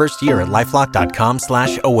 25% your first year at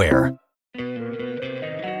LifeLock.com/aware.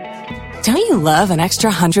 Don't you love an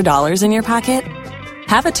extra $100 in your pocket?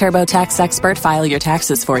 Have a TurboTax expert file your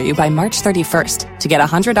taxes for you by March 31st to get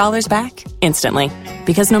 $100 back instantly.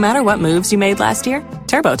 Because no matter what moves you made last year,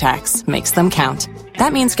 TurboTax makes them count.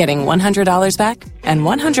 That means getting $100 back and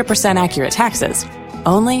 100% accurate taxes,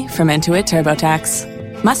 only from Intuit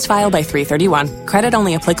TurboTax. Must file by 3/31. Credit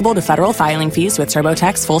only applicable to federal filing fees with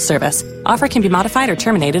TurboTax full service. Offer can be modified or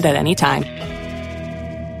terminated at any time.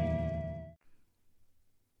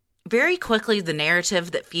 Very quickly, the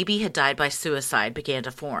narrative that Phoebe had died by suicide began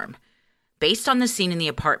to form. Based on the scene in the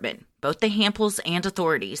apartment, both the Hampels and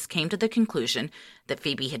authorities came to the conclusion that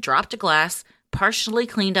Phoebe had dropped a glass, partially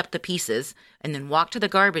cleaned up the pieces, and then walked to the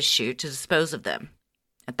garbage chute to dispose of them.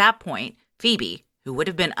 At that point, Phoebe, who would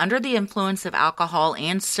have been under the influence of alcohol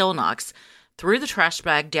and Stilnox, threw the trash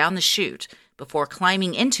bag down the chute before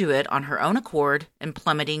climbing into it on her own accord and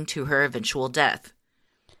plummeting to her eventual death.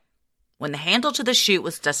 When the handle to the chute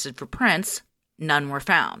was dusted for prints, none were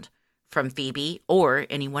found, from Phoebe or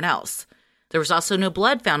anyone else. There was also no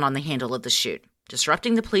blood found on the handle of the chute,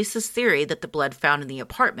 disrupting the police's theory that the blood found in the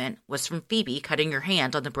apartment was from Phoebe cutting her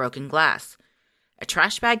hand on the broken glass. A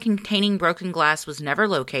trash bag containing broken glass was never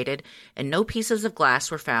located, and no pieces of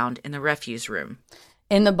glass were found in the refuse room.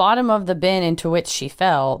 In the bottom of the bin into which she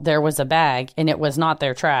fell, there was a bag, and it was not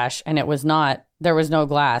their trash, and there was no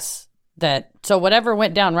glass. So whatever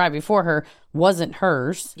went down right before her wasn't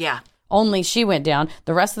hers. Yeah. Only she went down.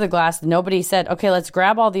 The rest of the glass, nobody said, okay, let's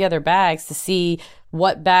grab all the other bags to see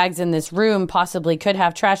what bags in this room possibly could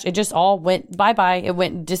have trash. It just all went bye-bye.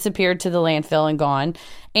 It disappeared to the landfill and gone.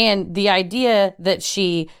 And the idea that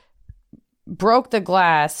she broke the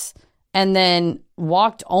glass and then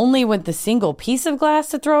walked only with the single piece of glass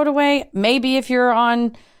to throw it away, maybe if you're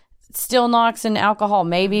on Stilnox and alcohol,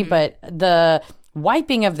 maybe, but the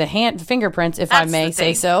wiping of the fingerprints, if I may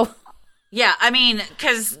say so. Yeah, I mean,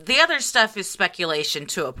 because the other stuff is speculation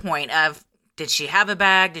to a point of, did she have a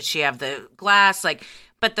bag? Did she have the glass?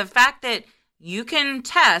 But the fact that you can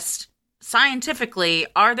test scientifically,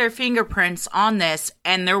 are there fingerprints on this?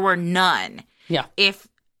 And there were none. Yeah. If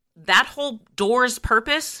that whole door's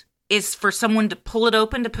purpose is for someone to pull it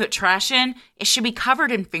open to put trash in, it should be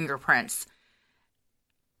covered in fingerprints.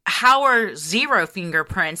 How are 0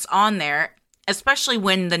 fingerprints on there? Especially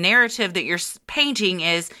when the narrative that you're painting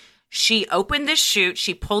is she opened this chute,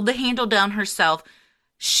 she pulled the handle down herself,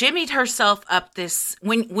 shimmied herself up this.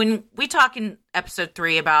 When we talk in episode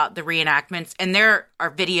 3 about the reenactments, and there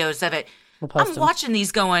are videos of it, I'm watching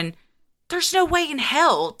these going, there's no way in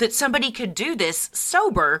hell that somebody could do this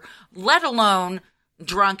sober, let alone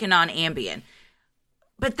drunk and on Ambien.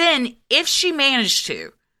 But then, if she managed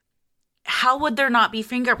to, how would there not be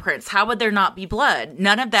fingerprints? How would there not be blood?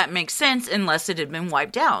 None of that makes sense unless it had been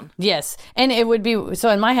wiped down. Yes. And it would be, so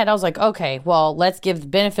in my head, I was like, okay, well, let's give the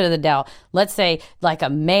benefit of the doubt. Let's say like a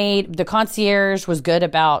maid, the concierge was good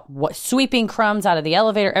about sweeping crumbs out of the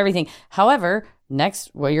elevator, everything. However,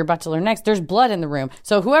 you're about to learn next, there's blood in the room.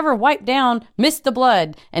 So whoever wiped down missed the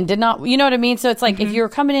blood and did not, you know what I mean? So it's like, if you're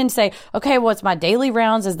coming in and say, okay, well, it's my daily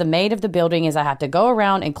rounds as the maid of the building is I have to go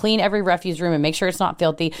around and clean every refuse room and make sure it's not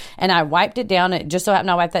filthy. And I wiped it down. It just so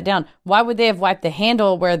happened I wiped that down. Why would they have wiped the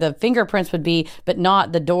handle where the fingerprints would be, but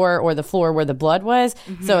not the door or the floor where the blood was?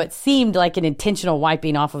 So it seemed like an intentional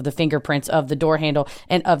wiping off of the fingerprints of the door handle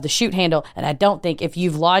and of the chute handle. And I don't think if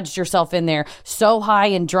you've lodged yourself in there so high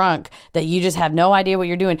and drunk that you just have no no idea what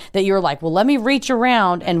you're doing, that you were like, well, let me reach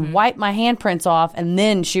around and wipe my handprints off and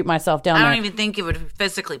then shoot myself down I there. don't even think it would be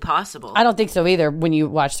physically possible. I don't think so either when you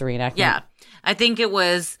watch the reenactment. Yeah. I think it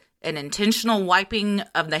was an intentional wiping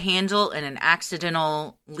of the handle and an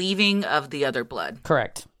accidental leaving of the other blood.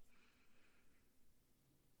 Correct.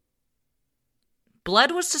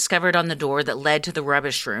 Blood was discovered on the door that led to the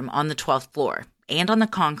rubbish room on the 12th floor and on the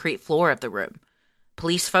concrete floor of the room.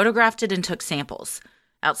 Police photographed it and took samples.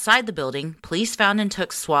 Outside the building, police found and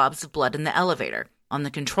took swabs of blood in the elevator, on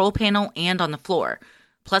the control panel, and on the floor,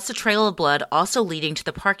 plus a trail of blood also leading to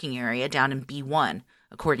the parking area down in B1,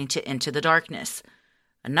 according to Into the Darkness.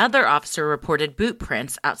 Another officer reported boot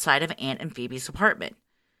prints outside of Aunt and Phoebe's apartment.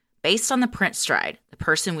 Based on the print stride, the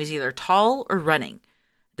person was either tall or running.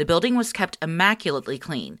 The building was kept immaculately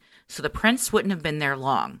clean, so the prints wouldn't have been there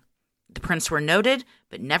long. The prints were noted,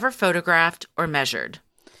 but never photographed or measured.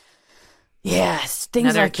 Yes, things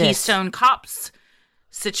Another like this. Keystone Cops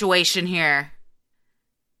situation here.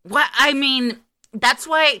 What I mean, that's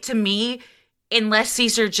why, to me, unless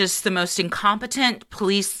these are just the most incompetent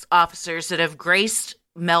police officers that have graced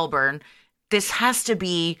Melbourne, this has to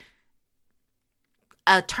be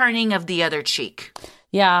a turning of the other cheek.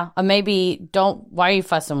 Yeah, maybe why are you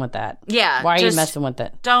fussing with that? Yeah. Why are you messing with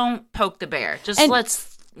it? Don't poke the bear. Just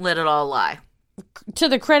let's let it all lie. To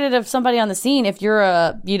the credit of somebody on the scene, if you're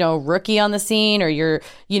a, rookie on the scene or you're,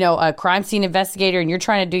 a crime scene investigator and you're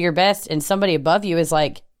trying to do your best and somebody above you is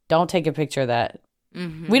like, don't take a picture of that.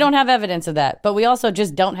 Mm-hmm. We don't have evidence of that, but we also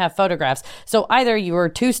just don't have photographs. So either you were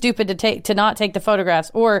too stupid to not take the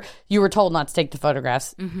photographs or you were told not to take the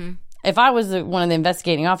photographs. Mm-hmm. If I was one of the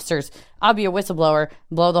investigating officers, I'll be a whistleblower,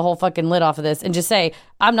 blow the whole fucking lid off of this and just say,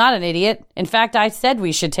 I'm not an idiot. In fact, I said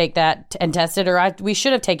we should take that and test it, or we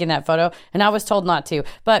should have taken that photo, and I was told not to.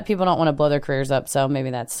 But people don't want to blow their careers up, so maybe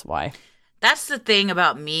that's why. That's the thing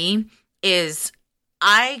about me is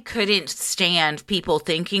I couldn't stand people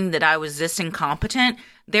thinking that I was this incompetent.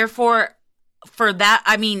 Therefore, for that,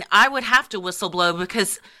 I mean, I would have to whistleblow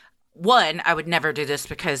because... One, I would never do this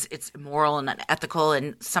because it's immoral and unethical,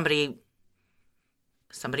 and somebody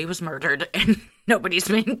was murdered, and nobody's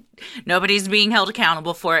being held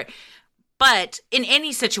accountable for it. But in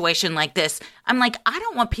any situation like this, I'm like, I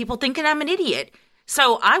don't want people thinking I'm an idiot.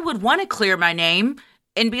 So I would want to clear my name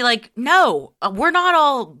and be like, no, we're not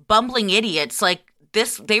all bumbling idiots. Like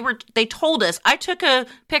this, they told us. I took a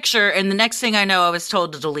picture, and the next thing I know, I was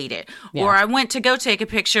told to delete it. Yeah. Or I went to go take a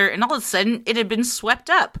picture, and all of a sudden, it had been swept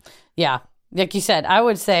up. Yeah. Like you said, I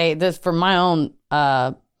would say this for my own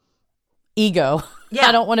ego. Yeah.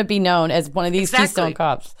 I don't want to be known as one of these Keystone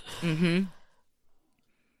Cops. Mm-hmm.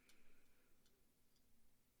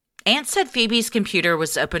 Aunt said Phoebe's computer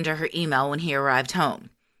was open to her email when he arrived home.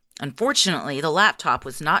 Unfortunately, the laptop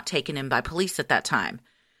was not taken in by police at that time.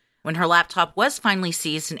 When her laptop was finally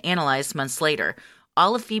seized and analyzed months later,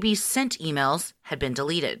 all of Phoebe's sent emails had been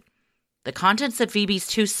deleted. The contents of Phoebe's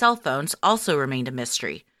 2 cell phones also remained a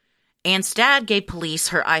mystery. Aunt's dad gave police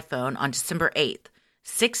her iPhone on December 8th,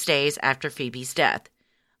 6 days after Phoebe's death.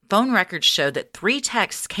 Phone records showed that 3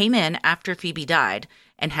 texts came in after Phoebe died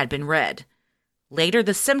and had been read. Later,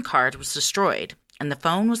 the SIM card was destroyed, and the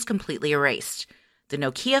phone was completely erased. The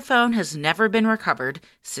Nokia phone has never been recovered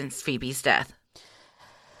since Phoebe's death.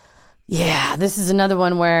 Yeah, this is another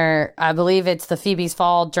one where I believe it's the Phoebe's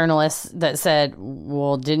Fall journalist that said,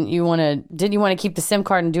 well, didn't you want to keep the SIM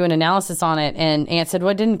card and do an analysis on it? And Aunt said,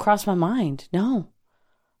 well, it didn't cross my mind. No,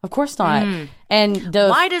 of course not. And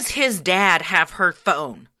why does his dad have her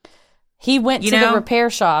phone? He went to the repair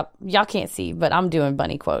shop. Y'all can't see, but I'm doing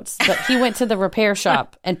bunny quotes. But he went to the repair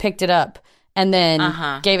shop and picked it up and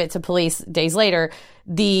then gave it to police days later.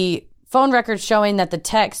 The phone records showing that the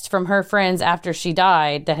text from her friends after she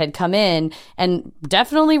died that had come in and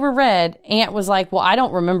definitely were read, Aunt was like, well, I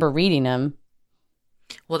don't remember reading them.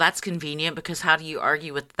 Well, that's convenient because how do you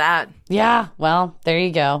argue with that? Yeah, well, there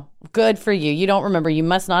you go. Good for you. You don't remember. You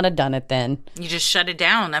must not have done it then. You just shut it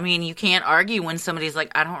down. I mean, you can't argue when somebody's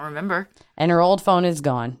like, I don't remember. And her old phone is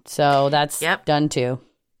gone. So that's done too.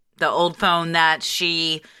 The old phone that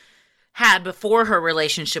she had before her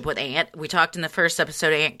relationship with Aunt. We talked in the first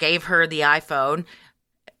episode, Aunt gave her the iPhone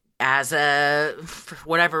as for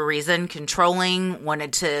whatever reason, controlling,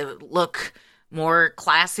 wanted to look more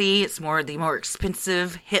classy. It's the more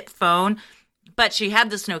expensive hip phone. But she had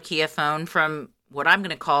this Nokia phone from what I'm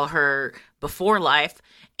going to call her before life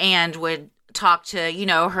and would talk to,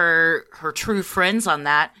 her true friends on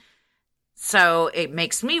that. So it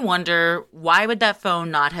makes me wonder, why would that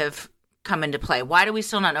phone not have come into play? Why do we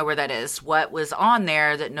still not know where that is? What was on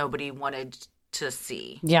there that nobody wanted to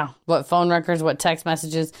see. Yeah, what phone records, what text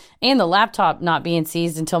messages, and the laptop not being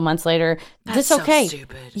seized until months later. That's This okay. so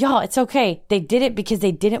stupid. Y'all, it's okay. They did it because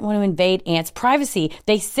they didn't want to invade Ant's privacy.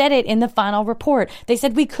 They said it in the final report. They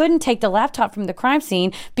said we couldn't take the laptop from the crime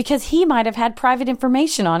scene because he might have had private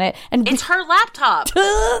information on it. And It's her laptop.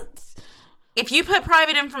 If you put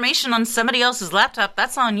private information on somebody else's laptop,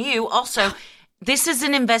 that's on you. Also, this is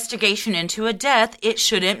an investigation into a death. It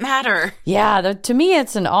shouldn't matter. Yeah, to me,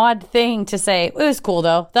 it's an odd thing to say. It was cool,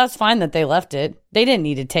 though. That's fine that they left it. They didn't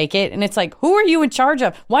need to take it. And it's like, who are you in charge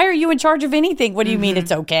of? Why are you in charge of anything? What do you mean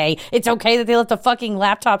it's okay? It's okay that they left a fucking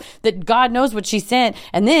laptop that God knows what she sent.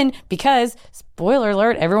 And then, because, spoiler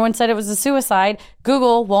alert, everyone said it was a suicide,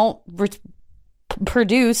 Google won't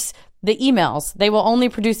produce the emails. They will only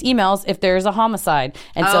produce emails if there's a homicide.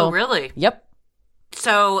 And Really? Yep.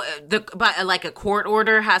 So, like a court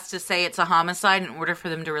order has to say it's a homicide in order for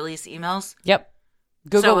them to release emails? Yep.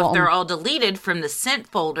 Google so if they're all deleted from the sent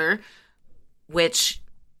folder, which,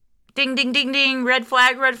 ding, ding, ding, ding, red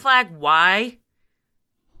flag, why?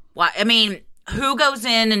 Why? I mean, who goes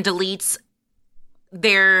in and deletes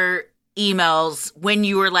their emails when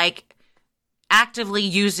you are, like, actively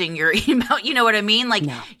using your email? You know what I mean? Like,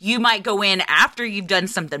 You might go in after you've done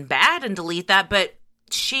something bad and delete that, but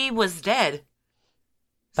she was dead.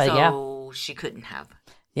 But so she couldn't have.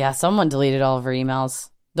 Yeah, someone deleted all of her emails.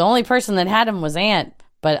 The only person that had them was Ant,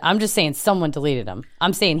 but I'm just saying someone deleted them.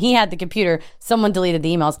 I'm saying he had the computer. Someone deleted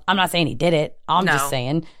the emails. I'm not saying he did it. I'm just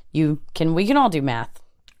saying we can all do math.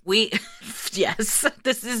 Yes,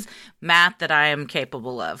 this is math that I am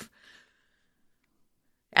capable of.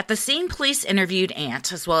 At the scene, police interviewed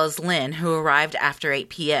Ant as well as Lynn, who arrived after 8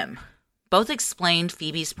 p.m. Both explained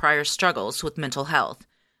Phoebe's prior struggles with mental health.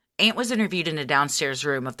 Ant was interviewed in a downstairs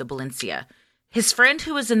room of the Valencia. His friend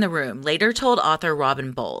who was in the room later told author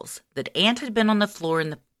Robin Bowles that Ant had been on the floor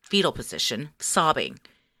in the fetal position, sobbing.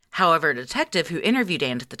 However, a detective who interviewed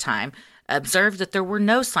Ant at the time observed that there were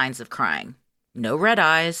no signs of crying. No red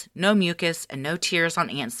eyes, no mucus, and no tears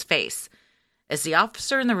on Ant's face. As the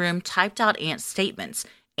officer in the room typed out Ant's statements,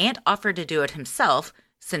 Ant offered to do it himself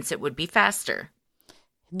since it would be faster.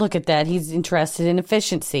 Look at that. He's interested in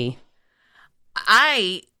efficiency.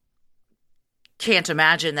 I can't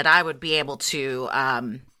imagine that I would be able to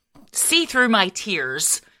see through my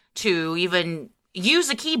tears to even use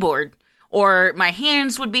a keyboard, or my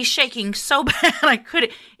hands would be shaking so bad I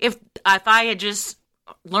couldn't if I had just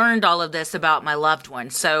learned all of this about my loved one.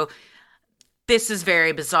 So this is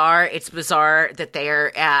very bizarre. It's bizarre that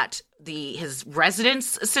they're at his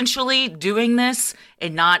residence essentially doing this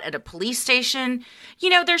and not at a police station. You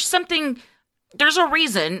know, there's a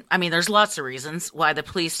reason. I mean, there's lots of reasons why the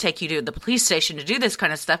police take you to the police station to do this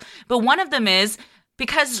kind of stuff. But one of them is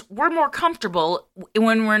because we're more comfortable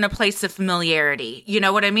when we're in a place of familiarity. You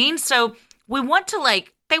know what I mean? So we want to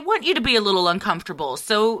they want you to be a little uncomfortable.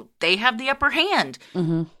 So they have the upper hand.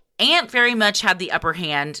 Mm-hmm. Ant very much had the upper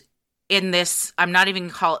hand in this. I'm not even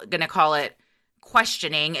going to call it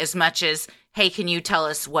questioning as much as, hey, can you tell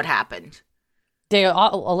us what happened? They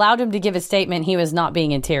allowed him to give a statement. He was not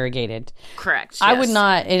being interrogated. Correct. I would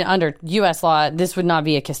not, under U.S. law, this would not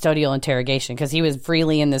be a custodial interrogation because he was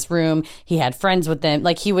freely in this room. He had friends with them.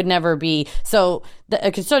 Like, he would never be. So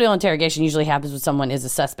a custodial interrogation usually happens when someone is a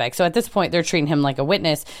suspect. So at this point, they're treating him like a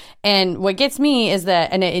witness. And what gets me is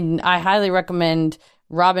that, and I highly recommend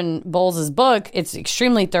Robin Bowles' book. It's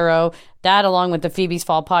extremely thorough. That, along with the Phoebe's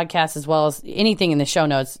Fall podcast, as well as anything in the show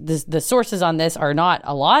notes. The sources on this are not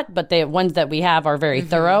a lot, but the ones that we have are very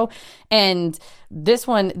thorough. And this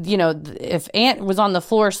one, you know, if Ant was on the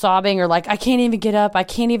floor sobbing or like, I can't even get up, I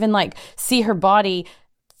can't even see her body,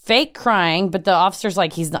 fake crying, but the officer's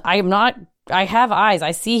like, I have eyes.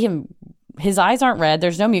 I see him. His eyes aren't red.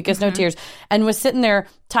 There's no mucus, no tears. And was sitting there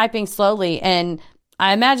typing slowly. And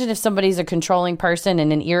I imagine if somebody's a controlling person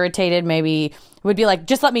and an irritated, maybe would be like,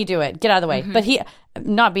 just let me do it. Get out of the way. But he,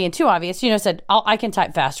 not being too obvious, said, I can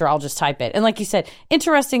type faster. I'll just type it. And like you said,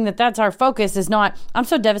 interesting that's our focus is not, I'm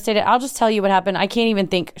so devastated. I'll just tell you what happened. I can't even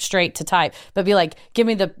think straight to type, but be like, give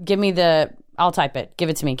me the, I'll type it. Give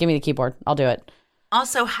it to me. Give me the keyboard. I'll do it.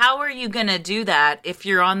 Also, how are you going to do that if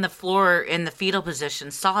you're on the floor in the fetal position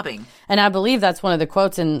sobbing? And I believe that's one of the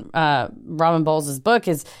quotes in Robin Bowles' book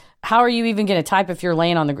is, how are you even going to type if you're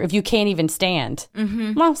laying on if you can't even stand?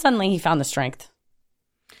 Mm-hmm. Well, suddenly he found the strength.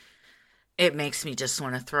 It makes me just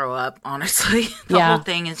want to throw up, honestly. The whole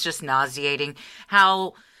thing is just nauseating.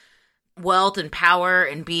 How wealth and power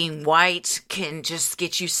and being white can just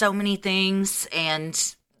get you so many things.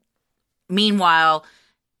 And meanwhile,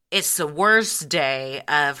 it's the worst day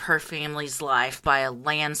of her family's life by a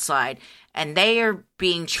landslide. And they are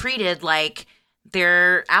being treated like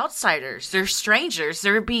They're outsiders. They're strangers.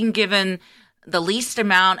 They're being given the least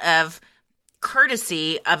amount of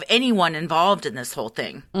courtesy of anyone involved in this whole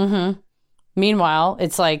thing. Mm-hmm. Meanwhile,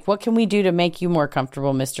 it's like, what can we do to make you more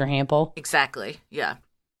comfortable, Mr. Hample? Exactly. Yeah.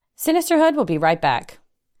 Sinisterhood will be right back.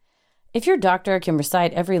 If your doctor can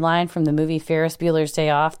recite every line from the movie Ferris Bueller's Day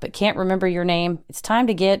Off but can't remember your name, it's time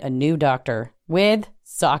to get a new doctor with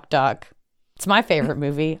ZocDoc. It's my favorite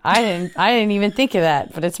movie. I didn't even think of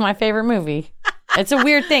that, but it's my favorite movie. It's a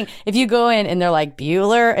weird thing. If you go in and they're like,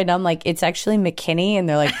 Bueller, and I'm like, it's actually McKinney, and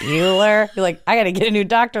they're like, Bueller. You're like, I got to get a new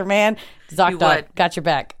doctor, man. ZocDoc, got your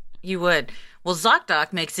back. You would. Well,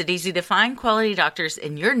 ZocDoc makes it easy to find quality doctors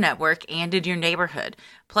in your network and in your neighborhood.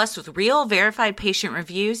 Plus, with real verified patient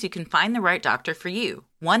reviews, you can find the right doctor for you,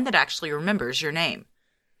 one that actually remembers your name.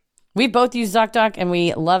 We both use ZocDoc, and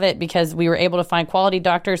we love it because we were able to find quality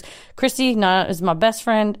doctors. Christy is my best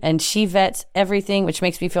friend, and she vets everything, which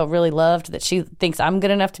makes me feel really loved that she thinks I'm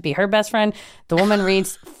good enough to be her best friend. The woman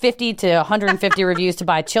reads 50 to 150 reviews to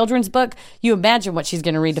buy a children's book. You imagine what she's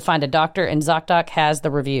going to read to find a doctor, and ZocDoc has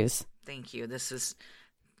the reviews. Thank you.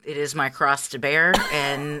 It is my cross to bear,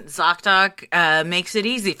 and ZocDoc makes it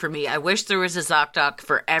easy for me. I wish there was a ZocDoc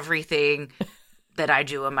for everything that I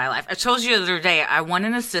do in my life. I told you the other day, I want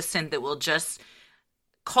an assistant that will just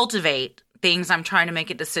cultivate things I'm trying to make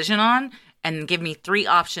a decision on and give me 3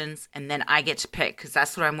 options, and then I get to pick because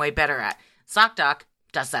that's what I'm way better at. ZocDoc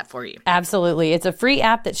does that for you. Absolutely. It's a free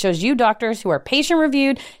app that shows you doctors who are patient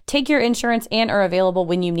reviewed, take your insurance, and are available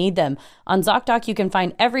when you need them. On ZocDoc, you can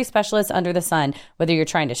find every specialist under the sun, whether you're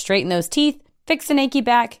trying to straighten those teeth, fix an achy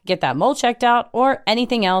back, get that mole checked out, or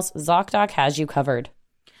anything else, ZocDoc has you covered.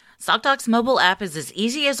 ZocDoc's mobile app is as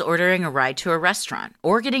easy as ordering a ride to a restaurant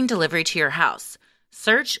or getting delivery to your house.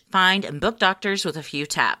 Search, find, and book doctors with a few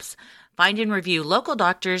taps. Find and review local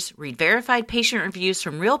doctors, read verified patient reviews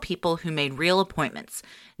from real people who made real appointments.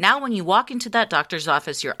 Now when you walk into that doctor's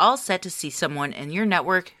office, you're all set to see someone in your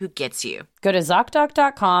network who gets you. Go to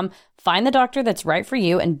ZocDoc.com, find the doctor that's right for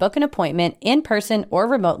you, and book an appointment in person or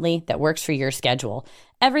remotely that works for your schedule.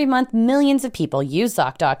 Every month, millions of people use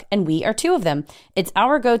ZocDoc, and we are 2 of them. It's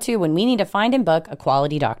our go-to when we need to find and book a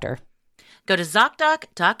quality doctor. Go to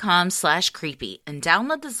ZocDoc.com/creepy and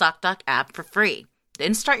download the ZocDoc app for free.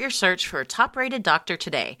 Then start your search for a top-rated doctor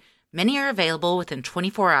today. Many are available within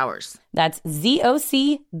 24 hours. That's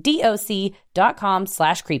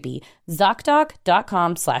ZocDoc.com/creepy.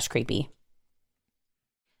 ZocDoc.com/creepy.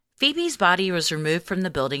 Phoebe's body was removed from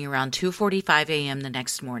the building around 2:45 a.m. the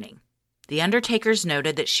next morning. The undertakers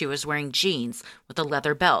noted that she was wearing jeans with a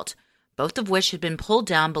leather belt, both of which had been pulled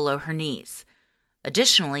down below her knees.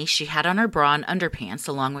 Additionally, she had on her bra and underpants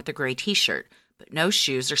along with a gray t-shirt, but no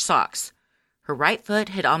shoes or socks. Her right foot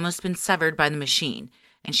had almost been severed by the machine,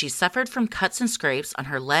 and she suffered from cuts and scrapes on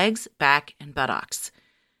her legs, back, and buttocks.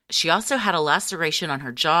 She also had a laceration on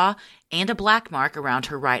her jaw and a black mark around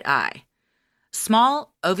her right eye.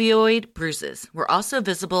 Small ovoid bruises were also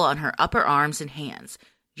visible on her upper arms and hands,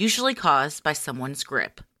 usually caused by someone's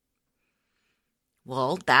grip.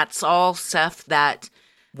 Well, that's all stuff that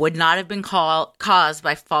would not have been caused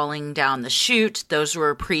by falling down the chute. Those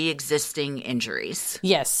were pre-existing injuries.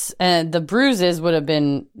 Yes, and the bruises would have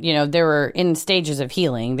been, they were in stages of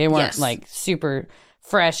healing. They weren't like super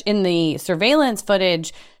fresh. In the surveillance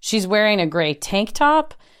footage, she's wearing a gray tank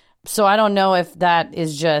top. So I don't know if that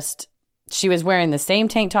is just she was wearing the same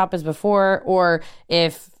tank top as before, or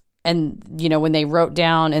if, when they wrote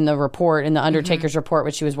down in the report, in the Undertaker's report,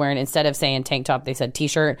 what she was wearing, instead of saying tank top, they said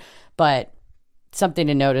t-shirt. But something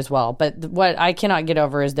to note as well. But what I cannot get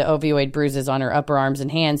over is the ovoid bruises on her upper arms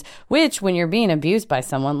and hands, which when you're being abused by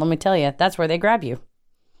someone, let me tell you, that's where they grab you.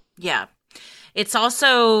 Yeah. It's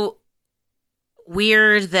also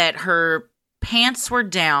weird that her pants were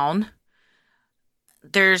down.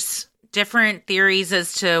 There's different theories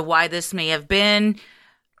as to why this may have been.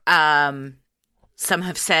 Some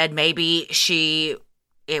have said maybe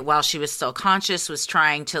while she was still conscious, was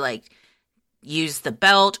trying to use the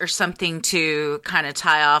belt or something to kind of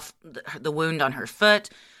tie off the wound on her foot.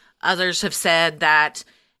 Others have said that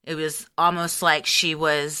it was almost like she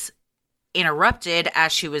was interrupted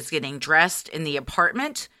as she was getting dressed in the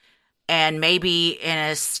apartment, and maybe in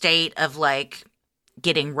a state of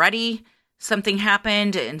getting ready, something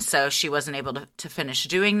happened, and so she wasn't able to finish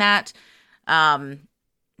doing that.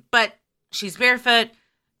 But she's barefoot.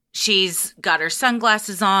 She's got her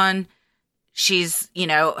sunglasses on. She's,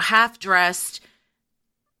 half dressed.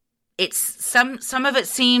 It's some of it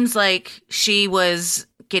seems like she was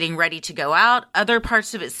getting ready to go out. Other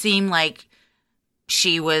parts of it seem like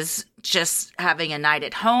she was just having a night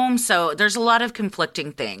at home. So there's a lot of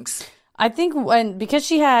conflicting things. I think because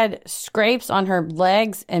she had scrapes on her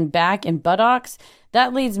legs and back and buttocks,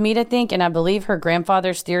 that leads me to think, and I believe her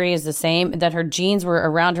grandfather's theory is the same, that her jeans were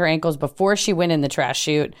around her ankles before she went in the trash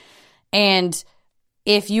chute. And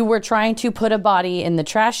if you were trying to put a body in the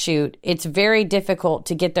trash chute, it's very difficult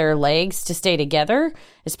to get their legs to stay together,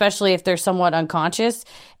 especially if they're somewhat unconscious.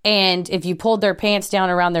 And if you pulled their pants down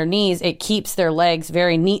around their knees, it keeps their legs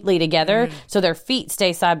very neatly together, so their feet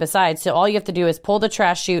stay side by side. So all you have to do is pull the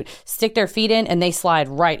trash chute, stick their feet in, and they slide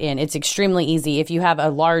right in. It's extremely easy if you have a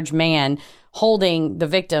large man holding the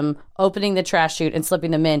victim, opening the trash chute and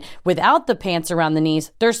slipping them in. Without the pants around the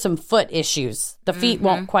knees, there's some foot issues. The feet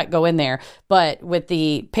won't quite go in there, but with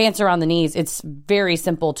the pants around the knees, it's very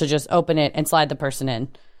simple to just open it and slide the person in.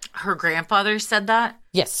 Her grandfather said that?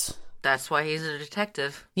 Yes. That's why he's a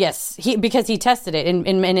detective. Yes, because he tested it.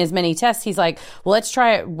 In his many tests, he's like, well, let's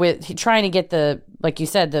try it with trying to get the, like you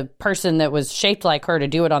said, the person that was shaped like her to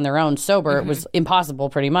do it on their own sober. It was impossible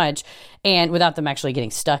pretty much, and without them actually getting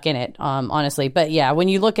stuck in it, honestly. But yeah, when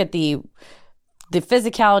you look at the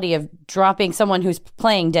physicality of dropping someone who's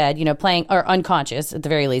playing dead, playing or unconscious at the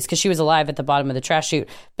very least, because she was alive at the bottom of the trash chute,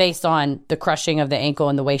 based on the crushing of the ankle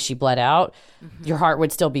and the way she bled out, your heart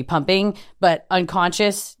would still be pumping. But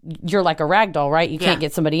unconscious, you're like a rag doll, right? You can't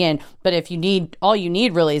get somebody in. But if all you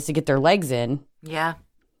need really is to get their legs in. Yeah.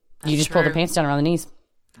 You just pull the pants down around the knees.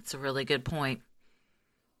 That's a really good point.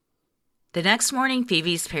 The next morning,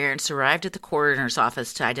 Phoebe's parents arrived at the coroner's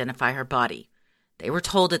office to identify her body. They were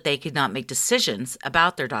told that they could not make decisions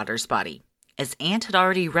about their daughter's body, as Ant had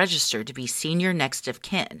already registered to be senior next of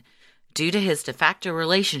kin due to his de facto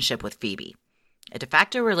relationship with Phoebe. A de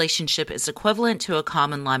facto relationship is equivalent to a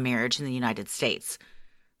common law marriage in the United States.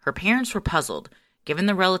 Her parents were puzzled, given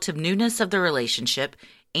the relative newness of the relationship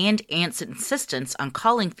and Ant's insistence on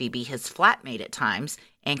calling Phoebe his flatmate at times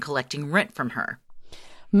and collecting rent from her.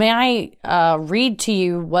 May I read to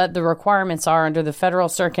you what the requirements are under the Federal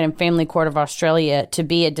Circuit and Family Court of Australia to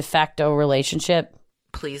be a de facto relationship?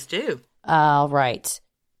 Please do. All right.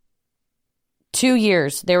 2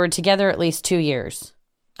 years. They were together at least 2 years.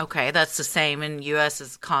 Okay, that's the same in U.S.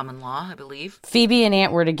 as common law, I believe. Phoebe and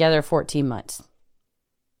Ant were together 14 months.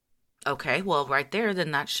 Okay, well, right there, then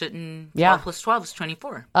that shouldn't... 12 Yeah. plus 12 is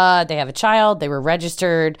 24. They have a child. They were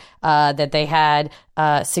registered. That they had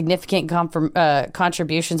significant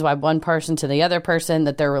contributions by one person to the other person.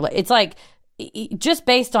 That they're it's like just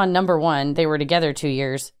based on number one, they were together 2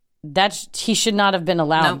 years. He should not have been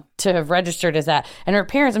allowed to have registered as that. And her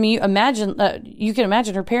parents. I mean, you can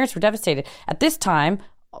imagine her parents were devastated at this time.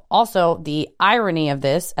 Also, the irony of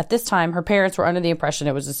this, at this time, her parents were under the impression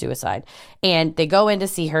it was a suicide. And they go in to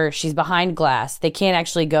see her. She's behind glass. They can't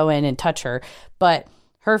actually go in and touch her. But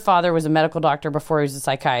her father was a medical doctor before he was a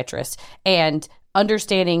psychiatrist. And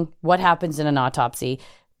understanding what happens in an autopsy,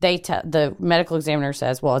 the medical examiner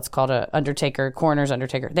says, well, it's called a coroner's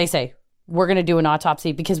undertaker. They say, we're going to do an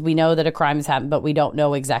autopsy because we know that a crime has happened, but we don't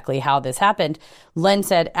know exactly how this happened. Len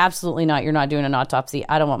said, absolutely not. You're not doing an autopsy.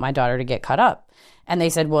 I don't want my daughter to get cut up. And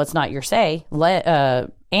they said, well, it's not your say.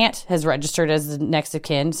 Ant has registered as the next of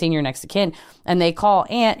kin, senior next of kin. And they call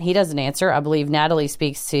Ant. He doesn't answer. I believe Natalie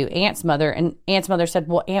speaks to Ant's mother. And Ant's mother said,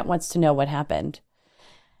 well, Ant wants to know what happened.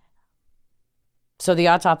 So the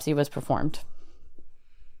autopsy was performed.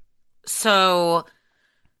 So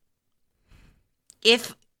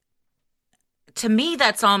to me,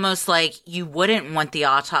 that's almost like you wouldn't want the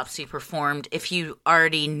autopsy performed if you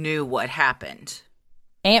already knew what happened.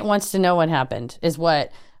 Ant wants to know what happened, is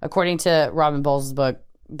what, according to Robin Bowles' book,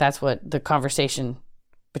 that's what the conversation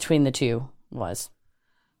between the two was.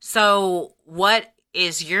 So what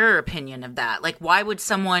is your opinion of that? Like, why would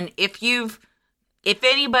someone, if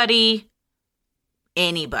anybody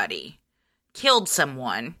killed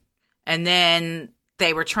someone and then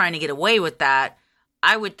they were trying to get away with that,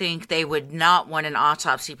 I would think they would not want an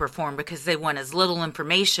autopsy performed because they want as little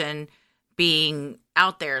information being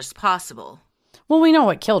out there as possible. Well, we know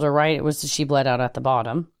what killed her, right? It was she bled out at the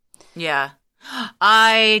bottom. Yeah.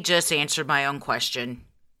 I just answered my own question.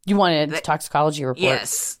 You wanted the toxicology report.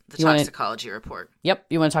 Yes, toxicology report. Yep,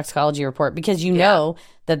 you want a toxicology report because you know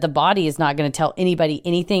that the body is not going to tell anybody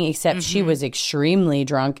anything except she was extremely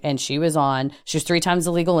drunk and she was 3 times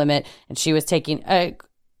the legal limit and she was taking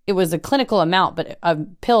it was a clinical amount, but a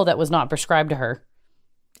pill that was not prescribed to her.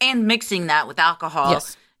 And mixing that with alcohol.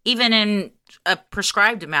 Yes. Even in a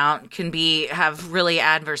prescribed amount can have really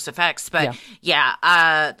adverse effects. But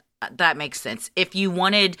that makes sense. If you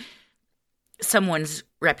wanted someone's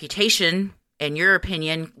reputation, in your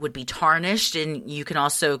opinion, would be tarnished, and you can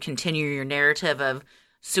also continue your narrative of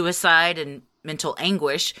suicide and mental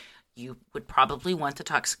anguish, you would probably want the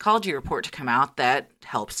toxicology report to come out that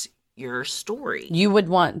helps your story. You would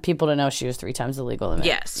want people to know she was 3 times the legal limit.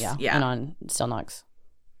 Yes. Yeah. And on still knocks.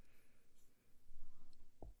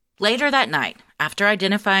 Later that night, after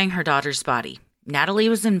identifying her daughter's body, Natalie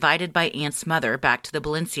was invited by Aunt's mother back to the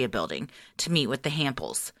Valencia building to meet with the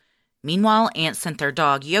Hamples. Meanwhile, Aunt sent their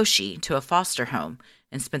dog Yoshi to a foster home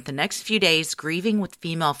and spent the next few days grieving with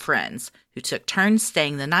female friends who took turns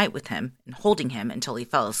staying the night with him and holding him until he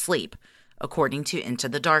fell asleep, according to Into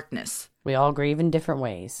the Darkness. We all grieve in different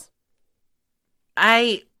ways.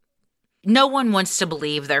 No one wants to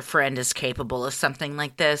believe their friend is capable of something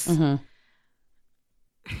like this. Mm-hmm.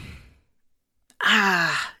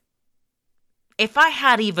 If I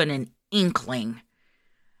had even an inkling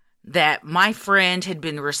that my friend had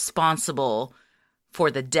been responsible for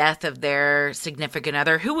the death of their significant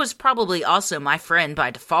other, who was probably also my friend by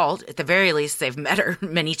default, at the very least, they've met her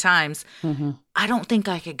many times, I don't think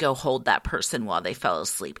I could go hold that person while they fell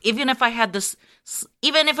asleep. Even if I had this,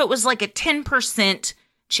 even if it was like a 10%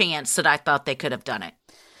 chance that I thought they could have done it.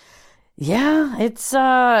 Yeah, it's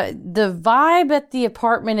the vibe at the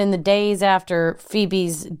apartment in the days after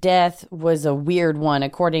Phoebe's death was a weird one,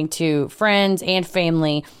 according to friends and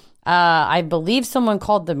family. I believe someone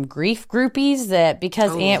called them grief groupies, that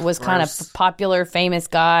because Aunt was kind of a popular, famous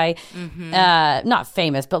guy, not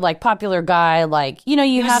famous, but like popular guy, like, you know,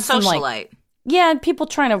 you have some socialite. like, yeah, and people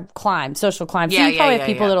trying to climb, social climb. So you probably have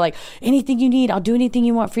people that are like, anything you need, I'll do anything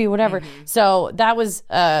you want for you, whatever. So that was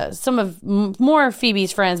some of more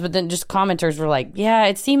Phoebe's friends, but then just commenters were like, yeah,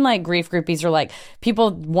 it seemed like grief groupies were like,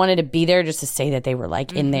 people wanted to be there just to say that they were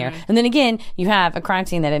like in there. And then again, you have a crime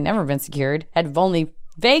scene that had never been secured, had only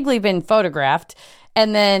vaguely been photographed,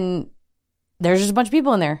 and then there's just a bunch of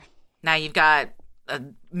people in there. Now you've got a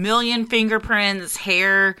million fingerprints,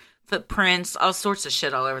 hair, footprints, all sorts of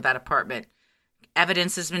shit all over that apartment.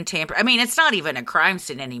 Evidence has been tampered. I mean, it's not even a crime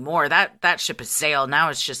scene anymore. That ship has sailed. Now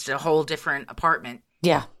it's just a whole different apartment.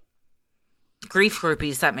 Yeah. Grief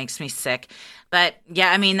groupies, that makes me sick. But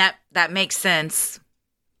yeah, I mean, that makes sense.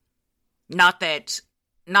 Not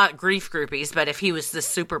grief groupies, but if he was this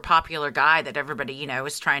super popular guy that everybody, you know,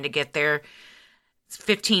 is trying to get their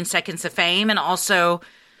 15 seconds of fame, and also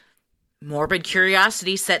morbid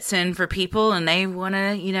curiosity sets in for people and they want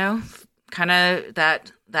to, you know, kind of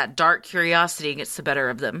that dark curiosity gets the better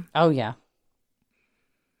of them. Oh, yeah.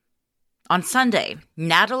 On Sunday,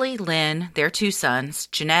 Natalie, Lynn, their 2 sons,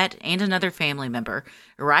 Jeanette, and another family member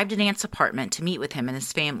arrived at Aunt's apartment to meet with him and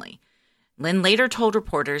his family. Lynn later told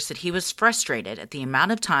reporters that he was frustrated at the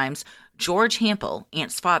amount of times George Hample,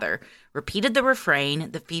 Aunt's father, repeated the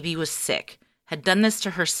refrain that Phoebe was sick, had done this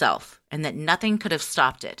to herself, and that nothing could have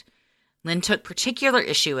stopped it. Lynn took particular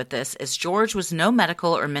issue with this as George was no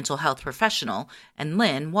medical or mental health professional, and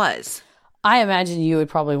Lynn was. I imagine you would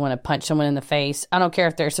probably want to punch someone in the face. I don't care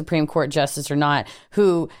if they're a Supreme Court justice or not,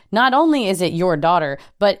 who not only is it your daughter,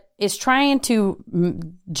 but is trying to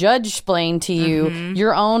judge-splain to you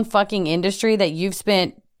your own fucking industry that you've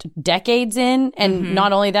spent decades in. And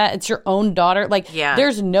not only that, it's your own daughter. Like,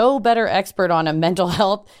 there's no better expert on a mental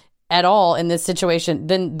health at all in this situation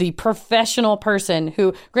than the professional person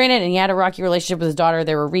who, granted, and he had a rocky relationship with his daughter,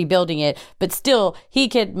 they were rebuilding it, but still, he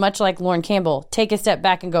could, much like Lauren Campbell, take a step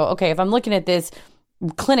back and go, okay, if I'm looking at this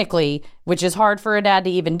clinically, which is hard for a dad to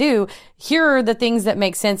even do, here are the things that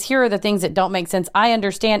make sense, here are the things that don't make sense. I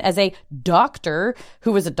understand as a doctor,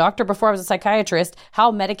 who was a doctor before I was a psychiatrist,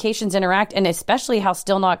 how medications interact, and especially how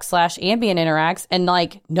Stillnox/Ambien interacts, and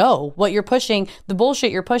like, no, what you're pushing, the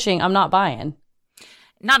bullshit you're pushing, I'm not buying.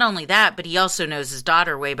 Not only that, but he also knows his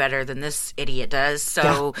daughter way better than this idiot does.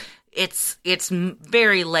 So it's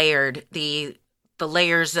very layered, the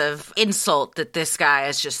layers of insult that this guy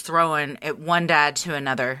is just throwing at one dad to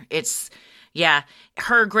another.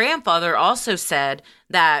 Her grandfather also said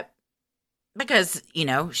that because, you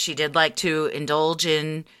know, she did like to indulge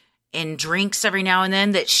in drinks every now and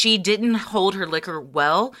then, that she didn't hold her liquor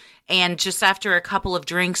well, and just after a couple of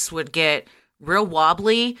drinks would get real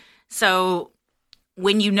wobbly. So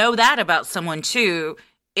when you know that about someone too,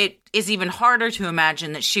 it is even harder to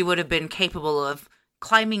imagine that she would have been capable of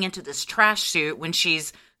climbing into this trash chute when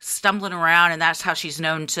she's stumbling around, and that's how she's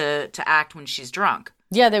known to act when she's drunk.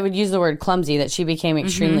 Yeah, they would use the word clumsy, that she became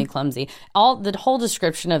extremely clumsy. The whole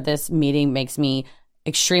description of this meeting makes me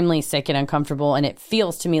extremely sick and uncomfortable, and it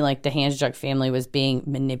feels to me like the Handsjuk family was being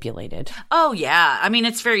manipulated. Oh, yeah. I mean,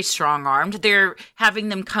 it's very strong-armed. They're having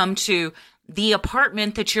them come to the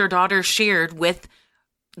apartment that your daughter shared with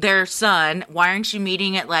their son. Why aren't you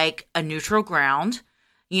meeting at like a neutral ground?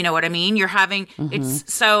 You know what I mean? You're having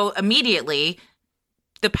it's so immediately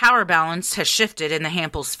the power balance has shifted in the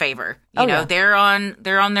Hamples' favor. You know, they're on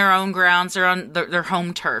their own grounds, they're on their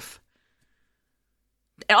home turf.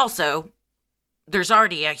 Also, there's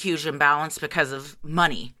already a huge imbalance because of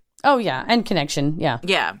money. Oh, yeah. And connection. Yeah.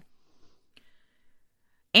 Yeah.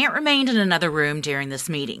 Ant remained in another room during this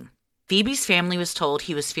meeting. Phoebe's family was told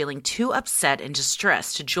he was feeling too upset and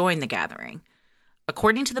distressed to join the gathering.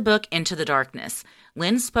 According to the book Into the Darkness,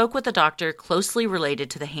 Lynn spoke with a doctor closely related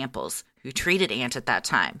to the Hamples, who treated Ant at that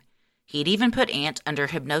time. He'd even put Ant under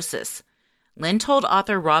hypnosis. Lynn told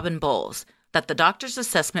author Robin Bowles that the doctor's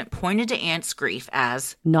assessment pointed to Ant's grief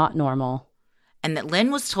as not normal, and that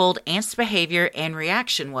Lynn was told Ant's behavior and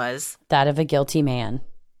reaction was that of a guilty man.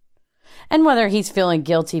 And whether he's feeling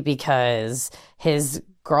guilty because his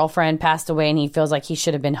girlfriend passed away and he feels like he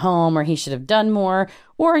should have been home or he should have done more,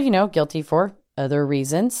 or, guilty for other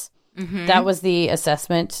reasons. Mm-hmm. That was the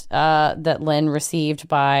assessment that Lynn received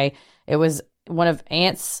it was one of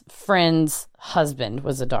Ant's friend's husband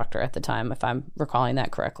was a doctor at the time, if I'm recalling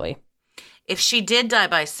that correctly. If she did die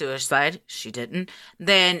by suicide, she didn't,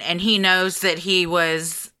 and he knows that he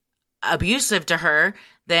was abusive to her,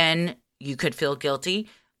 then you could feel guilty.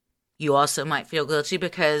 You also might feel guilty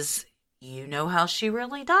because you know how she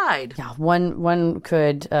really died. Yeah, one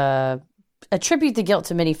could attribute the guilt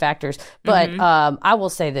to many factors, but I will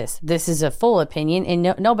say this. This is a full opinion,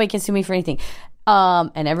 and nobody can sue me for anything.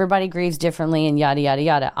 And everybody grieves differently and yada, yada,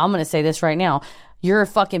 yada. I'm going to say this right now. You're a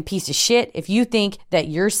fucking piece of shit if you think that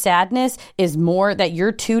your sadness is more, that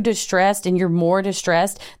you're too distressed and you're more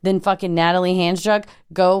distressed than fucking Natalie Handsjuk.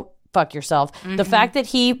 Go fuck yourself. Mm-hmm. The fact that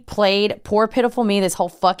he played poor pitiful me this whole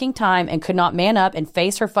fucking time and could not man up and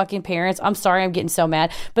face her fucking parents. I'm sorry, I'm getting so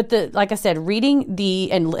mad. But like I said, reading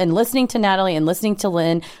and listening to Natalie and listening to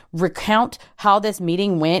Lynn recount how this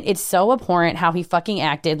meeting went, it's so abhorrent how he fucking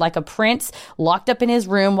acted like a prince locked up in his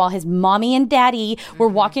room while his mommy and daddy were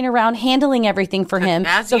walking around handling everything for him.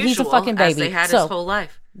 As so usual, he's a fucking baby. As they had his whole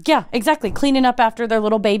life. Yeah, exactly. Cleaning up after their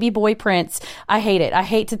little baby boy prince. I hate it. I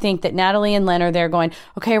hate to think that Natalie and Len are there going,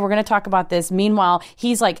 okay, we're going to talk about this. Meanwhile,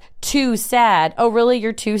 he's like too sad. Oh, really?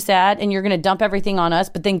 You're too sad and you're going to dump everything on us,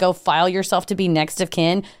 but then go file yourself to be next of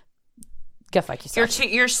kin? Go fuck yourself.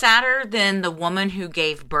 You're sadder than the woman who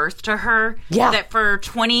gave birth to her. Yeah. That for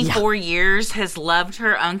 24 years has loved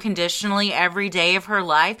her unconditionally every day of her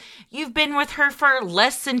life. You've been with her for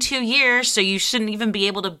less than 2 years, so you shouldn't even be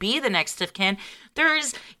able to be the next of kin.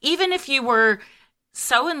 Even if you were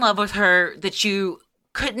so in love with her that you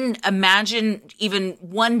couldn't imagine even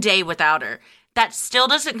one day without her, that still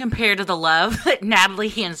doesn't compare to the love that Natalie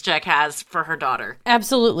Handsjuk has for her daughter.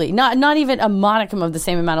 Absolutely. Not even a modicum of the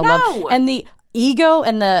same amount of love. And the ego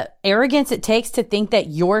and the arrogance it takes to think that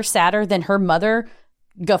you're sadder than her mother,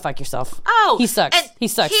 go fuck yourself. Oh. He sucks. He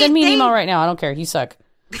sucks. Send me an email right now. I don't care. You suck.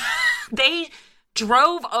 They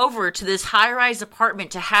drove over to this high-rise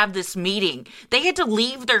apartment to have this meeting. They had to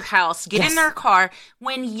leave their house, get in their car,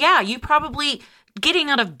 when, you probably... Getting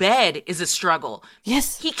out of bed is a struggle.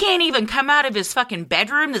 Yes. He can't even come out of his fucking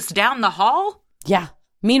bedroom that's down the hall. Yeah.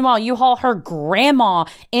 Meanwhile, you haul her grandma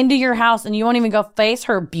into your house and you won't even go face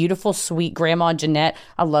her beautiful, sweet grandma, Jeanette.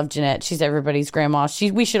 I love Jeanette. She's everybody's grandma.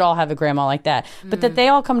 We should all have a grandma like that. But that they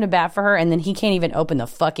all come to bat for her and then he can't even open the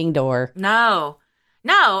fucking door. No.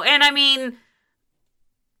 And I mean,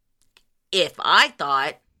 if I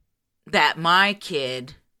thought that my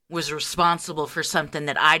kid was responsible for something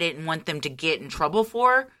that I didn't want them to get in trouble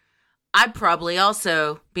for, I'd probably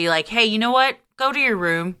also be like, hey, you know what? Go to your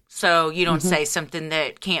room so you don't say something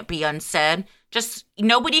that can't be unsaid. Just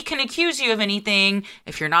nobody can accuse you of anything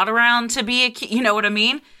if you're not around to be, you know what I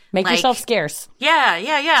mean? Make yourself scarce.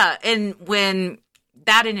 Yeah. And when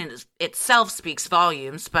that in itself speaks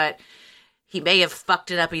volumes, but he may have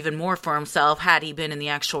fucked it up even more for himself had he been in the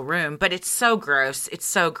actual room. But it's so gross. It's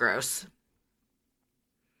so gross.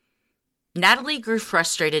 Natalie grew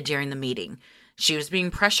frustrated during the meeting. She was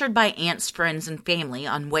being pressured by Ant's friends and family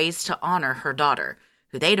on ways to honor her daughter,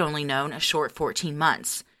 who they'd only known a short 14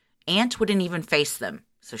 months. Ant wouldn't even face them,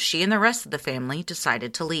 so she and the rest of the family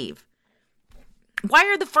decided to leave. Why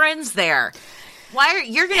are the friends there?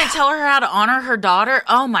 You're going to tell her how to honor her daughter?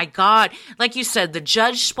 Oh my God. Like you said, the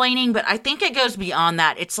judge-splaining, but I think it goes beyond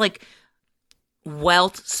that. It's like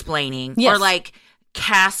wealth-splaining or like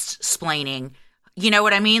caste-splaining. You know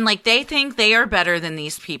what I mean? Like, they think they are better than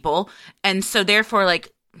these people. And so, therefore,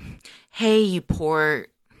 like, hey, you poor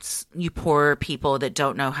people that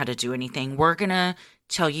don't know how to do anything. We're going to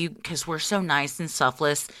tell you, because we're so nice and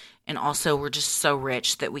selfless, and also we're just so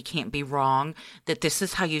rich that we can't be wrong, that this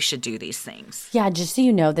is how you should do these things. Yeah, just so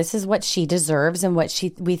you know, this is what she deserves and what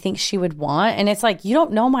we think she would want. And it's like, you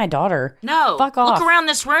don't know my daughter. No. Fuck off. Look around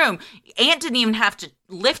this room. Aunt didn't even have to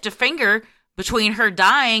lift a finger between her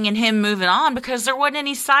dying and him moving on because there wasn't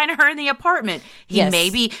any sign of her in the apartment. He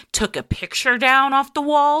maybe took a picture down off the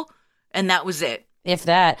wall, and that was it. If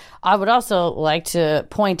that. I would also like to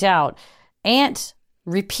point out, Ant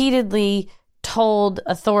repeatedly told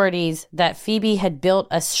authorities that Phoebe had built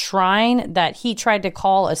a shrine that he tried to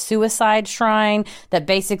call a suicide shrine, that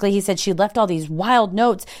basically he said she left all these wild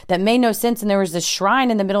notes that made no sense, and there was this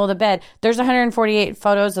shrine in the middle of the bed. There's 148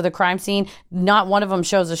 photos of the crime scene. Not one of them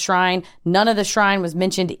shows a shrine. None of the shrine was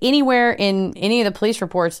mentioned anywhere in any of the police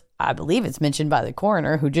reports. I believe it's mentioned by the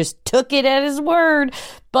coroner, who just took it at his word.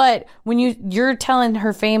 But when you're telling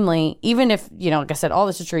her family, even if, like I said, all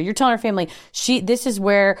this is true, you're telling her family, this is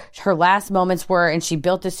where her last moments were, and she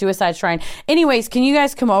built this suicide shrine. Anyways, can you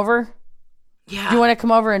guys come over? Yeah. You want to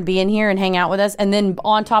come over and be in here and hang out with us? And then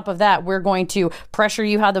on top of that, we're going to pressure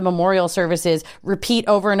you how the memorial service is. Repeat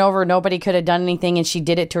over and over, nobody could have done anything, and she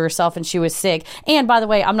did it to herself, and she was sick. And by the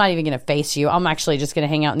way, I'm not even going to face you. I'm actually just going to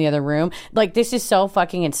hang out in the other room. Like, this is so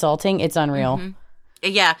fucking insulting. It's unreal. Mm-hmm.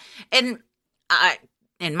 Yeah. And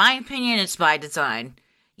in my opinion, it's by design.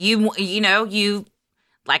 You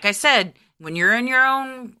like I said, when you're in your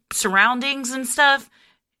own surroundings and stuff,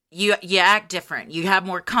 you act different. You have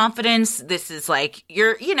more confidence. This is like,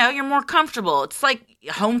 you're more comfortable. It's like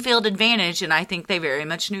home field advantage, and I think they very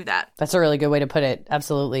much knew that. That's a really good way to put it.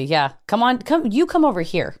 Absolutely. Yeah. Come over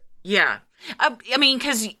here. Yeah. I mean,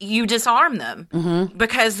 because you disarm them,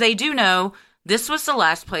 because they do know this was the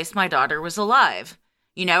last place my daughter was alive.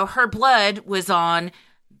 Her blood was on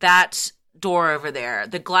that door over there.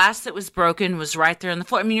 The glass that was broken was right there on the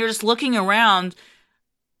floor. I mean, you're just looking around,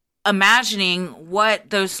 imagining what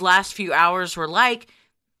those last few hours were like.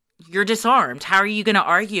 You're disarmed. How are you going to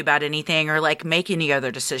argue about anything or like make any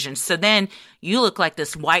other decisions? So then you look like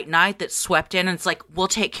this white knight that swept in, and it's like, we'll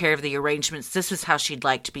take care of the arrangements. This is how she'd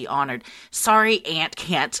like to be honored. Sorry, Ant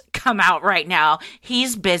can't come out right now.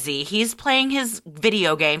 He's busy. He's playing his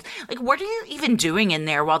video games. Like, what are you even doing in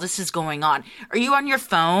there while this is going on? Are you on your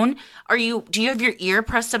phone? Do you have your ear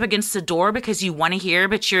pressed up against the door because you want to hear,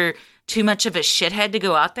 but you're too much of a shithead to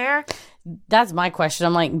go out there? That's my question.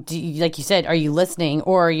 I'm like, like you said, are you listening,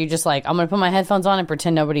 or are you just like, I'm going to put my headphones on and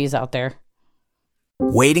pretend nobody's out there?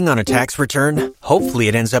 Waiting on a tax return? Hopefully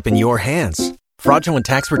it ends up in your hands. Fraudulent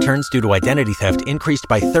tax returns due to identity theft increased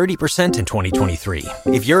by 30% in 2023.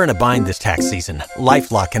 If you're in a bind this tax season,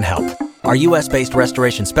 LifeLock can help. Our U.S.-based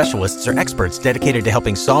restoration specialists are experts dedicated to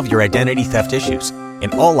helping solve your identity theft issues.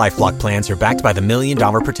 And all LifeLock plans are backed by the $1 Million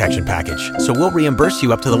Protection Package. So we'll reimburse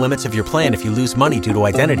you up to the limits of your plan if you lose money due to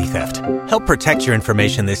identity theft. Help protect your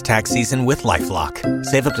information this tax season with LifeLock.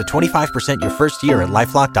 Save up to 25% your first year at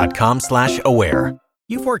LifeLock.com/aware.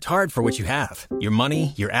 You've worked hard for what you have. Your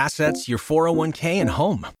money, your assets, your 401k, and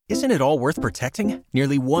home. Isn't it all worth protecting?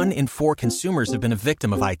 Nearly 1 in 4 consumers have been a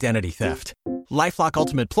victim of identity theft. LifeLock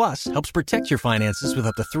Ultimate Plus helps protect your finances with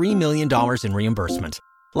up to $3 million in reimbursement.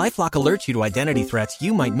 LifeLock alerts you to identity threats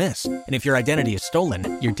you might miss. And if your identity is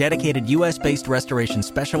stolen, your dedicated U.S.-based restoration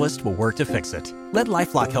specialist will work to fix it. Let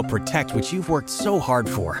LifeLock help protect what you've worked so hard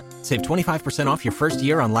for. Save 25% off your first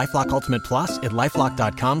year on LifeLock Ultimate Plus at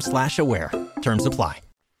LifeLock.com/aware. Terms apply.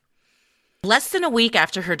 Less than a week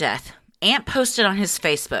after her death, Ant posted on his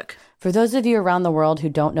Facebook, "For those of you around the world who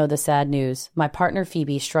don't know the sad news, my partner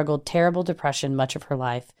Phoebe struggled terrible depression much of her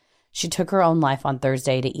life. She took her own life on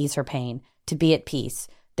Thursday to ease her pain, to be at peace.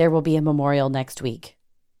 There will be a memorial next week."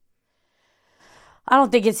 I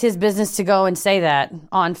don't think it's his business to go and say that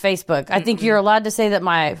on Facebook. I think you're allowed to say that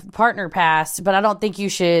my partner passed, but I don't think you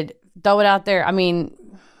should throw it out there. I mean,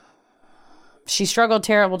 she struggled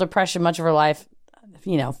terrible depression much of her life.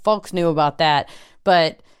 Folks knew about that.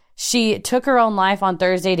 But she took her own life on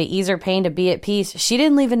Thursday to ease her pain, to be at peace. She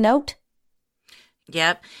didn't leave a note.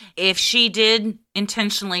 Yep. If she did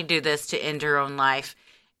intentionally do this to end her own life,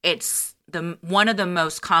 it's one of the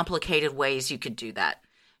most complicated ways you could do that.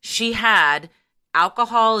 She had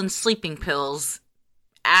alcohol and sleeping pills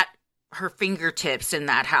at her fingertips in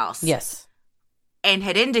that house. Yes. And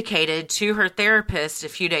had indicated to her therapist a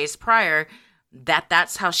few days prior that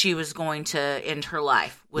that's how she was going to end her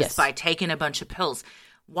life, was by taking a bunch of pills.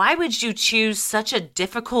 Why would you choose such a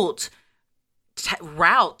difficult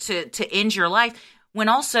route to end your life when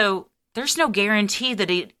also there's no guarantee that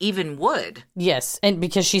it even would? Yes, and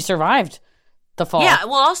because she survived the fall. Yeah,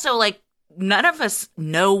 well, also, none of us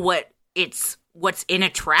know what's in a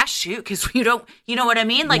trash chute because we don't, you know what I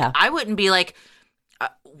mean? I wouldn't be like,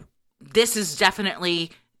 this is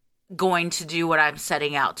definitely going to do what I'm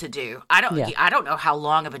setting out to do. I don't know how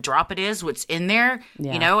long of a drop it is, what's in there,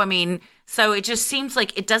 I mean, so it just seems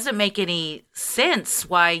like it doesn't make any sense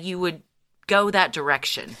why you would go that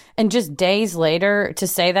direction. And just days later to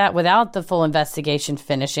say that without the full investigation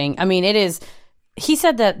finishing. I mean, he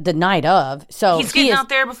said that the night of. So he's getting out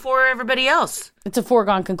there before everybody else. It's a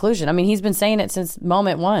foregone conclusion. I mean, he's been saying it since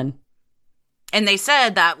moment one. And they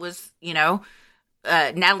said that was,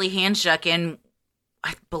 Natalie Handsjuk in,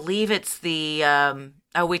 I believe it's the,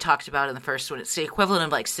 we talked about it in the first one. It's the equivalent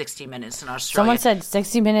of like 60 Minutes in Australia. Someone said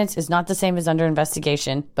 60 Minutes is not the same as under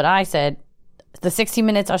investigation, but I said the 60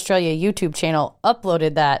 Minutes Australia YouTube channel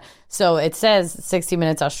uploaded that. So it says 60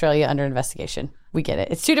 Minutes Australia under investigation. We get it.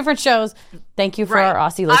 It's two different shows. Thank you for our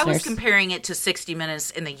Aussie listeners. I was comparing it to 60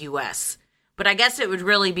 Minutes in the U.S., but I guess it would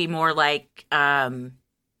really be more like,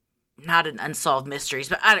 not an Unsolved Mysteries,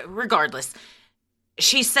 but regardless.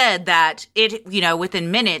 She said that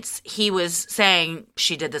within minutes, he was saying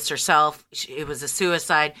she did this herself. It was a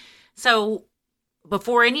suicide. So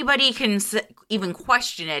before anybody can even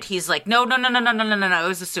question it, he's like, no, it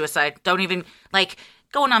was a suicide. Don't even,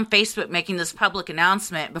 going on Facebook making this public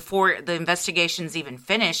announcement before the investigation's even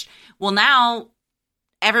finished. Well, now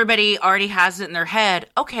everybody already has it in their head.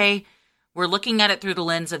 Okay, we're looking at it through the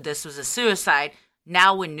lens of this was a suicide.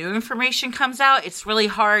 Now, when new information comes out, it's really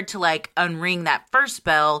hard to unring that first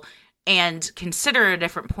bell and consider a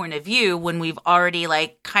different point of view when we've already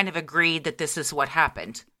kind of agreed that this is what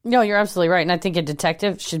happened. No, you're absolutely right. And I think a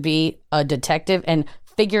detective should be a detective and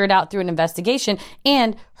figure it out through an investigation.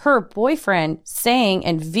 And her boyfriend saying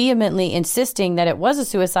and vehemently insisting that it was a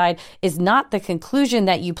suicide is not the conclusion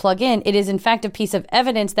that you plug in. It is, in fact, a piece of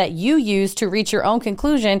evidence that you use to reach your own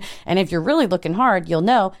conclusion. And if you're really looking hard, you'll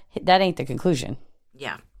know that ain't the conclusion.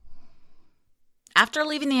 Yeah. After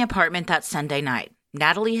leaving the apartment that Sunday night,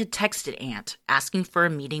 Natalie had texted Aunt asking for a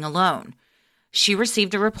meeting alone. She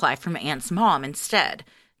received a reply from Aunt's mom instead,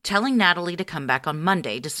 telling Natalie to come back on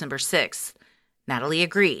Monday, December 6th. Natalie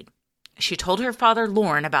agreed. She told her father,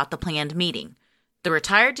 Lauren, about the planned meeting. The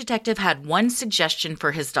retired detective had one suggestion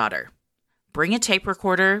for his daughter. Bring a tape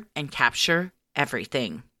recorder and capture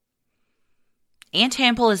everything. Aunt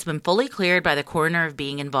Hampel has been fully cleared by the coroner of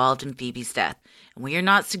being involved in Phoebe's death, and we are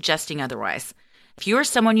not suggesting otherwise. If you or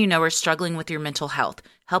someone you know are struggling with your mental health,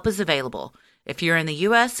 help is available. If you're in the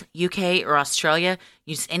U.S., UK, or Australia,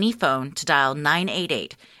 use any phone to dial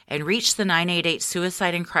 988 and reach the 988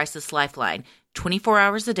 Suicide and Crisis Lifeline 24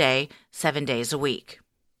 hours a day, 7 days a week.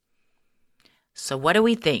 So what do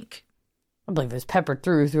we think? I believe it was peppered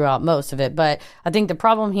throughout most of it, but I think the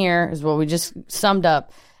problem here is what we just summed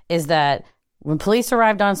up is that when police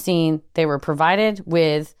arrived on scene, they were provided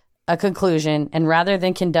with a conclusion, and rather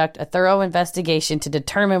than conduct a thorough investigation to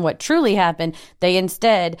determine what truly happened, they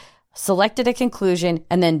instead selected a conclusion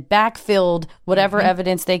and then backfilled whatever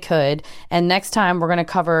evidence they could. And next time we're going to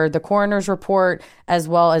cover the coroner's report as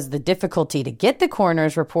well as the difficulty to get the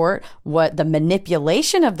coroner's report, what the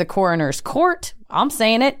manipulation of the coroner's court. I'm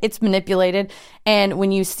saying it, it's manipulated. And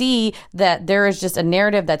when you see that there is just a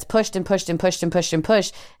narrative that's pushed and pushed and pushed and pushed and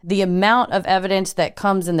pushed, the amount of evidence that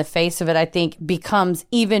comes in the face of it, I think, becomes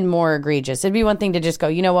even more egregious. It'd be one thing to just go,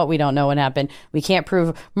 you know what, we don't know what happened. We can't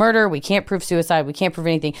prove murder. We can't prove suicide. We can't prove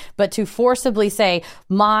anything. But to forcibly say,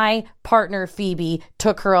 my partner Phoebe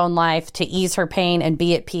took her own life to ease her pain and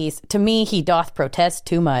be at peace, to me, he doth protest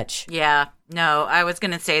too much. Yeah, no, I was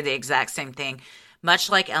going to say the exact same thing.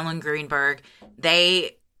 Much like Ellen Greenberg,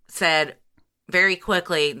 they said very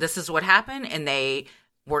quickly, this is what happened, and they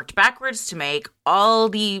worked backwards to make all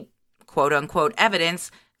the quote-unquote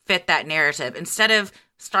evidence fit that narrative, instead of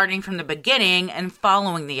starting from the beginning and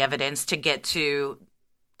following the evidence to get to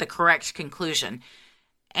the correct conclusion.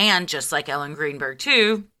 And just like Ellen Greenberg,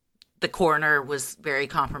 too, the coroner was very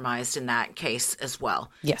compromised in that case as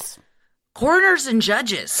well. Yes. Coroners and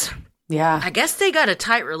judges. Yeah. I guess they got a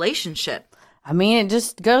tight relationship. I mean, it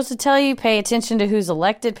just goes to tell you, pay attention to who's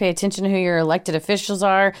elected, pay attention to who your elected officials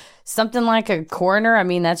are. Something like a coroner, I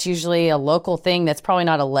mean, that's usually a local thing that's probably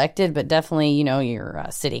not elected, but definitely, you know, your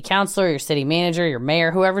city councilor, your city manager, your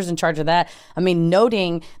mayor, whoever's in charge of that. I mean,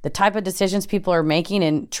 noting the type of decisions people are making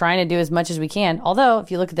and trying to do as much as we can. Although,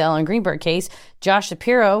 if you look at the Ellen Greenberg case, Josh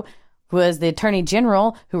Shapiro, who was the attorney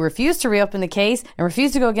general who refused to reopen the case and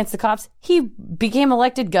refused to go against the cops, he became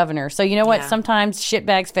elected governor. So you know what? Yeah. Sometimes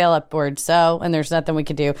shitbags fail upwards. So, and there's nothing we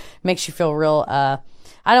could do. Makes you feel real,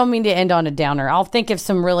 I don't mean to end on a downer. I'll think of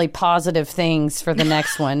some really positive things for the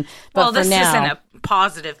next one. But well, this for now, isn't a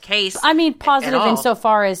positive case. I mean, positive at all.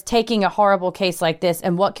 insofar as taking a horrible case like this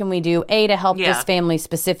and what can we do, A, to help this family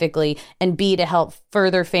specifically, and B, to help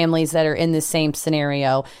further families that are in the same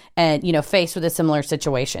scenario and, you know, faced with a similar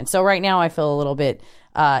situation. So right now I feel a little bit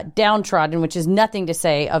downtrodden, which is nothing to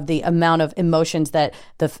say of the amount of emotions that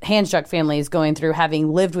the Handsjuk family is going through,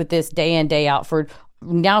 having lived with this day in, day out for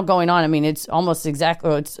now going on, I mean, it's almost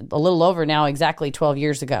exactly, it's a little over now, exactly 12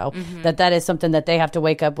 years ago, that is something that they have to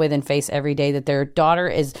wake up with and face every day, that their daughter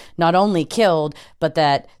is not only killed, but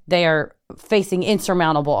that they are facing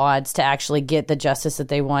insurmountable odds to actually get the justice that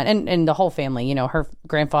they want. And the whole family, you know, her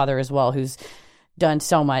grandfather as well, who's done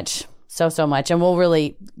so much. So much. And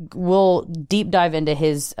we'll deep dive into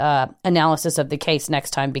his analysis of the case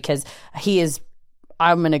next time, because he is,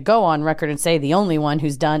 I'm going to go on record and say, the only one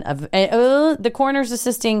who's done the coroner's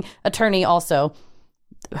assisting attorney also.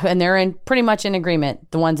 And they're pretty much in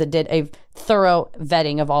agreement. The ones that did a thorough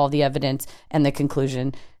vetting of all of the evidence, and the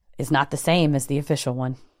conclusion is not the same as the official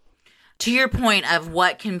one. To your point of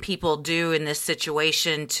what can people do in this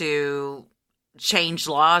situation to change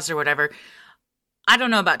laws or whatever, I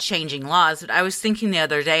don't know about changing laws, but I was thinking the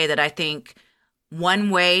other day that I think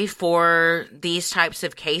one way for these types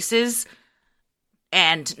of cases,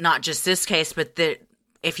 and not just this case, but that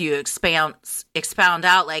if you expound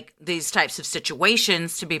out like these types of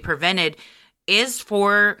situations to be prevented, is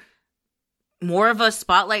for more of a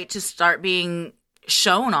spotlight to start being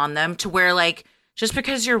shown on them, to where like, just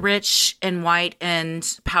because you're rich and white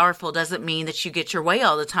and powerful doesn't mean that you get your way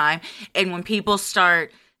all the time. And when people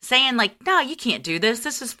start saying like, no, you can't do this,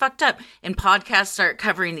 this is fucked up, and podcasts start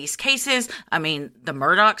covering these cases, I mean, the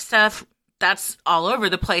Murdoch stuff, that's all over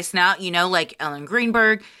the place now, you know, like Ellen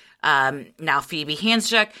Greenberg, now Phoebe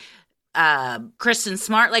Handsjuk, Kristen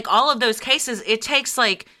Smart, like all of those cases, it takes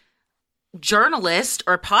like journalists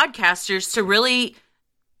or podcasters to really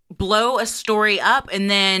blow a story up, and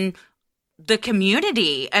then the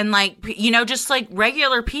community and like, you know, just like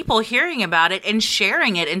regular people hearing about it and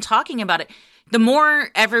sharing it and talking about it. The more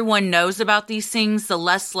everyone knows about these things, the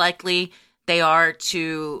less likely they are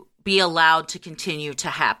to be allowed to continue to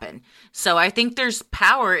happen. So I think there's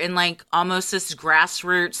power in like almost this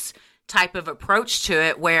grassroots type of approach to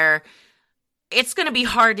it, where it's going to be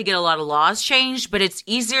hard to get a lot of laws changed, but it's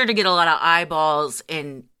easier to get a lot of eyeballs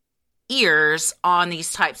and ears on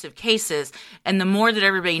these types of cases. And the more that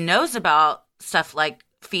everybody knows about stuff like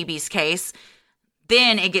Phoebe's case,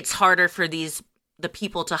 then it gets harder for the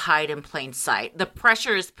people to hide in plain sight. The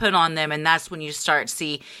pressure is put on them, and that's when you start to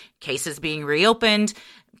see cases being reopened,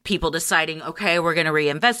 people deciding, okay, we're going to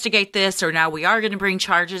reinvestigate this, or now we are going to bring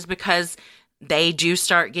charges, because they do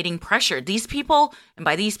start getting pressured. These people, and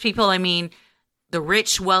by these people, I mean the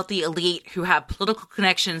rich, wealthy elite who have political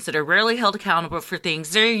connections that are rarely held accountable for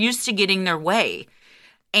things, they're used to getting their way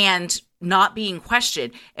and not being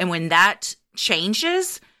questioned. And when that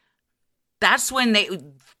changes, that's when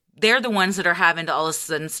they're the ones that are having to all of a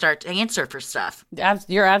sudden start to answer for stuff.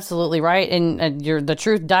 You're absolutely right. And the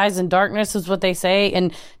truth dies in darkness is what they say.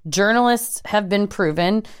 And journalists have been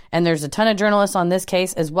proven, and there's a ton of journalists on this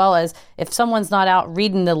case, as well as if someone's not out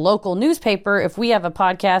reading the local newspaper, if we have a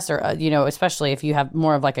podcast, or, you know, especially if you have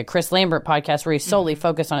more of like a Chris Lambert podcast where you solely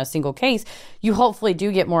focus on a single case, you hopefully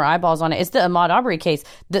do get more eyeballs on it. It's the Ahmaud Arbery case.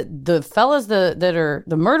 The fellas that are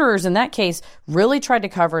the murderers in that case really tried to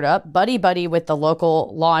cover it up, buddy with the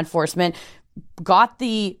local law enforcement, got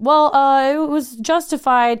it was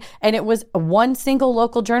justified, and it was one single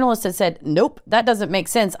local journalist that said, nope, that doesn't make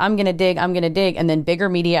sense, I'm gonna dig, and then bigger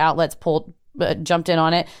media outlets jumped in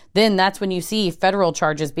on it. Then that's when you see federal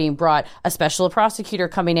charges being brought, a special prosecutor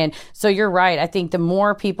coming in. So you're right. I think the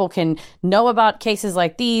more people can know about cases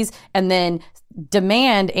like these, and then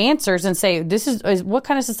demand answers and say, this is what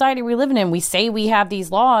kind of society we living in. We say we have these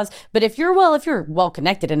laws, but if you're well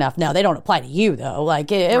connected enough, now they don't apply to you though.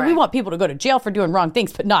 Like right. We want people to go to jail for doing wrong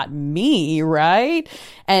things, but not me, right?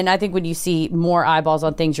 And I think when you see more eyeballs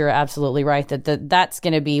on things, you're absolutely right that's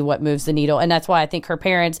going to be what moves the needle. And that's why I think her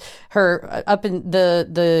parents, up in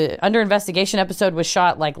the under investigation episode was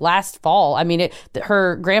shot like last fall. I mean,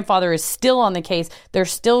 her grandfather is still on the case. They're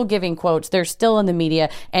still giving quotes. They're still in the media.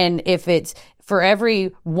 And if it's for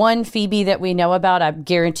every one Phoebe that we know about, I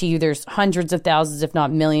guarantee you there's hundreds of thousands, if not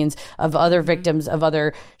millions, of other victims of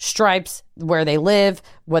other stripes, where they live,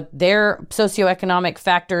 what their socioeconomic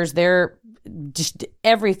factors, their just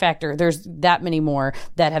every factor. There's that many more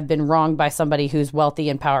that have been wronged by somebody who's wealthy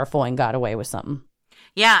and powerful and got away with something.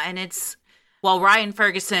 Yeah, and Ryan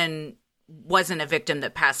Ferguson wasn't a victim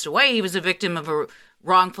that passed away. He was a victim of a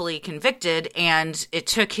wrongfully convicted, and it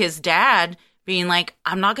took his dad being like,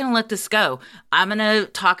 I'm not going to let this go. I'm going to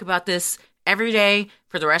talk about this every day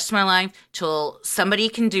for the rest of my life till somebody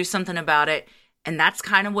can do something about it. And that's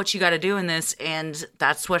kind of what you got to do in this. And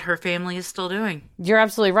that's what her family is still doing. You're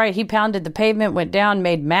absolutely right. He pounded the pavement, went down,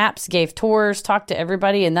 made maps, gave tours, talked to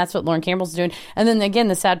everybody. And that's what Lauren Campbell's doing. And then again,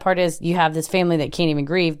 the sad part is you have this family that can't even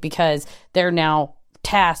grieve because they're now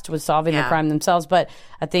tasked with solving the crime themselves. But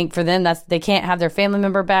I think for them, they can't have their family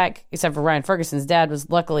member back, except for Ryan Ferguson's dad was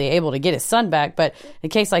luckily able to get his son back. But in a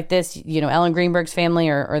case like this, Ellen Greenberg's family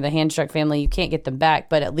or the Handsjuk family, you can't get them back,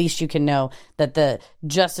 but at least you can know that the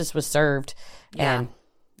justice was served. And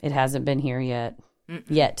it hasn't been here yet.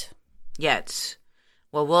 Yet.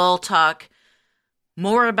 Well, we'll talk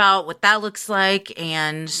more about what that looks like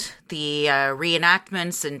and the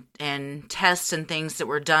reenactments and tests and things that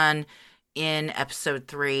were done in episode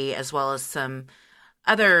 3, as well as some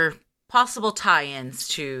other possible tie-ins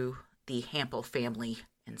to the Hampel family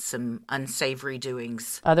and some unsavory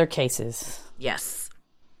doings. Other cases. Yes.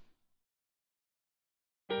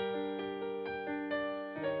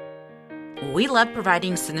 We love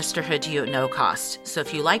providing Sinisterhood to you at no cost, so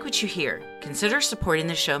if you like what you hear, consider supporting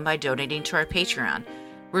the show by donating to our Patreon.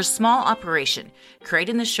 We're a small operation,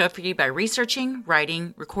 creating the show for you by researching,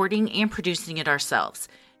 writing, recording, and producing it ourselves.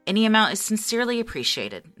 Any amount is sincerely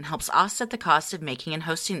appreciated and helps offset the cost of making and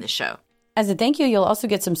hosting the show. As a thank you, you'll also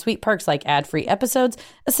get some sweet perks like ad-free episodes,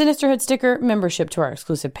 a Sinisterhood sticker, membership to our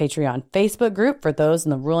exclusive Patreon Facebook group for those in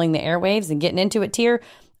the Ruling the Airwaves and Getting Into It tier,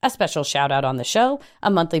 a special shout-out on the show, a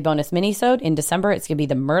monthly bonus mini-sode. In December, it's going to be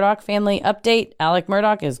the Murdaugh family update. Alec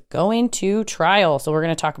Murdaugh is going to trial, so we're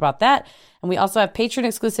going to talk about that. And we also have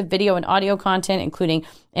patron-exclusive video and audio content, including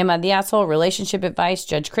Am I the Asshole?, Relationship Advice,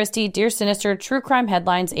 Judge Christie, Dear Sinister, True Crime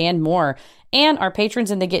Headlines, and more. And our patrons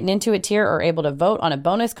in the Getting Into It tier are able to vote on a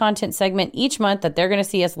bonus content segment each month that they're going to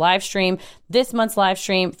see us live stream. This month's live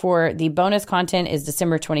stream for the bonus content is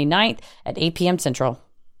December 29th at 8 p.m. Central.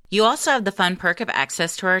 You also have the fun perk of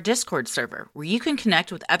access to our Discord server, where you can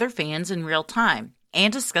connect with other fans in real time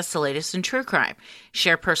and discuss the latest in true crime,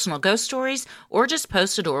 share personal ghost stories, or just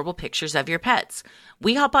post adorable pictures of your pets.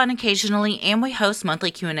 We hop on occasionally, and we host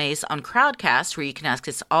monthly Q&As on Crowdcast, where you can ask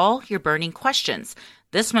us all your burning questions.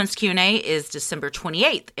 This month's Q&A is December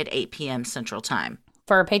 28th at 8 p.m. Central Time.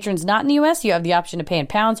 For our patrons not in the U.S., you have the option to pay in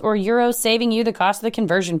pounds or euros, saving you the cost of the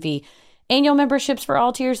conversion fee. Annual memberships for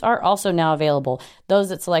all tiers are also now available. Those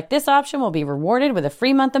that select this option will be rewarded with a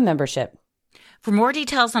free month of membership. For more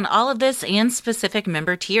details on all of this and specific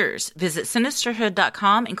member tiers, visit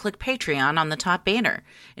Sinisterhood.com and click Patreon on the top banner.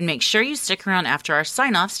 And make sure you stick around after our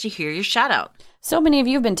sign-offs to hear your shout-out. So many of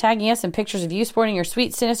you have been tagging us in pictures of you sporting your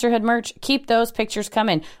sweet Sinisterhood merch. Keep those pictures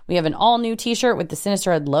coming. We have an all-new t-shirt with the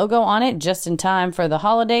Sinisterhood logo on it just in time for the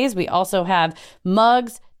holidays. We also have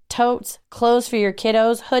mugs, totes, clothes for your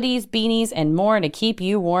kiddos, hoodies, beanies, and more to keep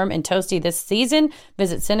you warm and toasty this season.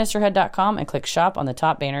 Visit Sinisterhood.com and click shop on the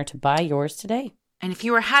top banner to buy yours today. And if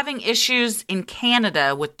you were having issues in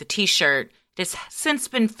Canada with the t-shirt, it has since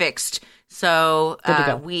been fixed. So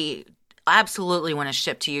we absolutely want to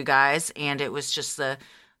ship to you guys. And it was just a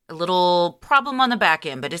little problem on the back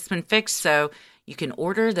end, but it's been fixed. So you can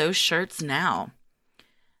order those shirts now.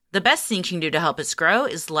 The best thing you can do to help us grow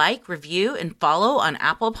is like, review, and follow on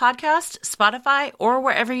Apple Podcasts, Spotify, or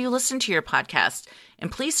wherever you listen to your podcast.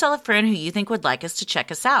 And please tell a friend who you think would like us to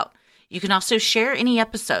check us out. You can also share any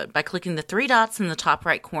episode by clicking the 3 dots in the top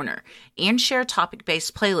right corner and share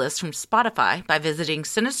topic-based playlists from Spotify by visiting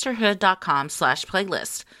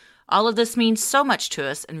sinisterhood.com/playlist. All of this means so much to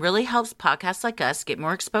us and really helps podcasts like us get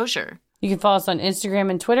more exposure. You can follow us on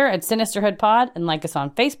Instagram and Twitter at SinisterhoodPod and like us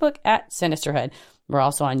on Facebook at Sinisterhood. We're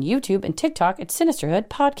also on YouTube and TikTok at Sinisterhood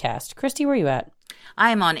Podcast. Christy, where are you at?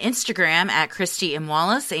 I am on Instagram at Christy M.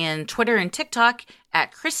 Wallace and Twitter and TikTok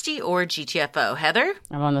at Christy or GTFO. Heather?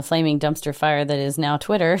 I'm on the flaming dumpster fire that is now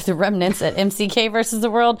Twitter, The Remnants at MCK versus the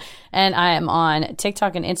World. And I am on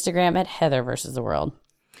TikTok and Instagram at Heather versus the World.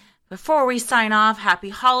 Before we sign off, happy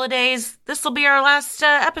holidays. This will be our last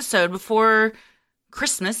episode before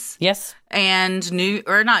Christmas. Yes. And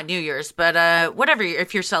not New Year's, but whatever,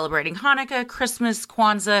 if you're celebrating Hanukkah, Christmas,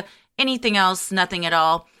 Kwanzaa, anything else, nothing at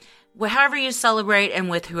all. However you celebrate and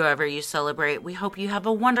with whoever you celebrate, we hope you have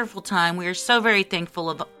a wonderful time. We are so very thankful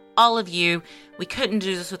of all of you. We couldn't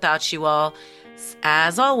do this without you all.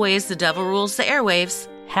 As always, the devil rules the airwaves.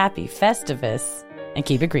 Happy Festivus. And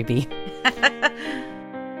keep it creepy.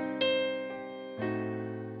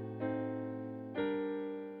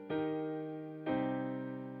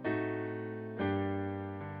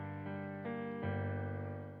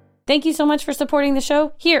 Thank you so much for supporting the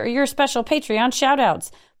show. Here are your special Patreon shout-outs.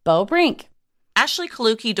 Bo Brink, Ashley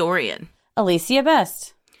Kaluki Dorian, Alicia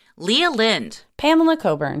Best, Leah Lind, Pamela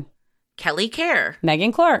Coburn, Kelly Kerr,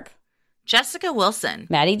 Megan Clark, Jessica Wilson,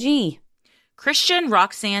 Maddie G, Christian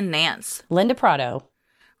Roxanne Nance, Linda Prado,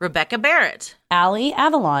 Rebecca Barrett, Allie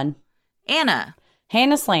Avalon, Anna,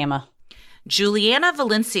 Hannah Slamma, Juliana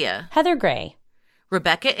Valencia, Heather Gray,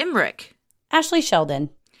 Rebecca Emmerich, Ashley Sheldon,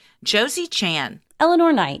 Josie Chan,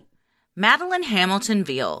 Eleanor Knight, Madeline Hamilton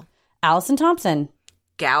Veal, Allison Thompson,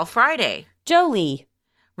 Gal Friday, Jolie,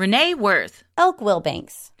 Renee Worth, Elk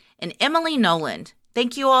Wilbanks, and Emily Noland.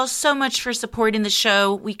 Thank you all so much for supporting the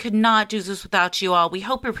show. We could not do this without you all. We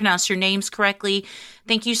hope we pronounced your names correctly.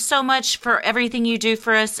 Thank you so much for everything you do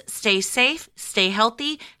for us. Stay safe, stay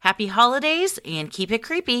healthy, happy holidays, and keep it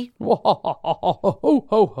creepy. Ho,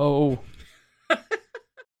 ho, ho.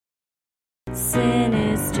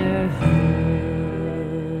 Sinisterhood.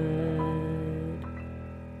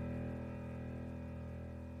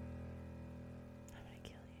 I'm gonna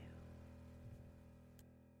kill you.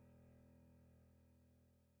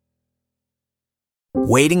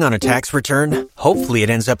 Waiting on a tax return? Hopefully it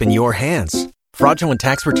ends up in your hands. Fraudulent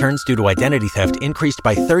tax returns due to identity theft increased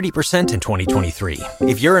by 30% in 2023.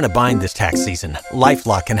 If you're in a bind this tax season,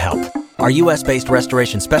 LifeLock can help. Our U.S.-based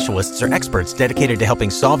restoration specialists are experts dedicated to helping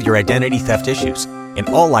solve your identity theft issues. And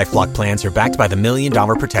all LifeLock plans are backed by the $1 Million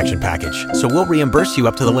Protection Package. So we'll reimburse you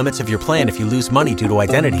up to the limits of your plan if you lose money due to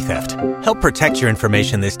identity theft. Help protect your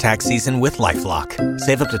information this tax season with LifeLock.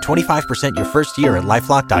 Save up to 25% your first year at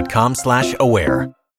LifeLock.com/aware.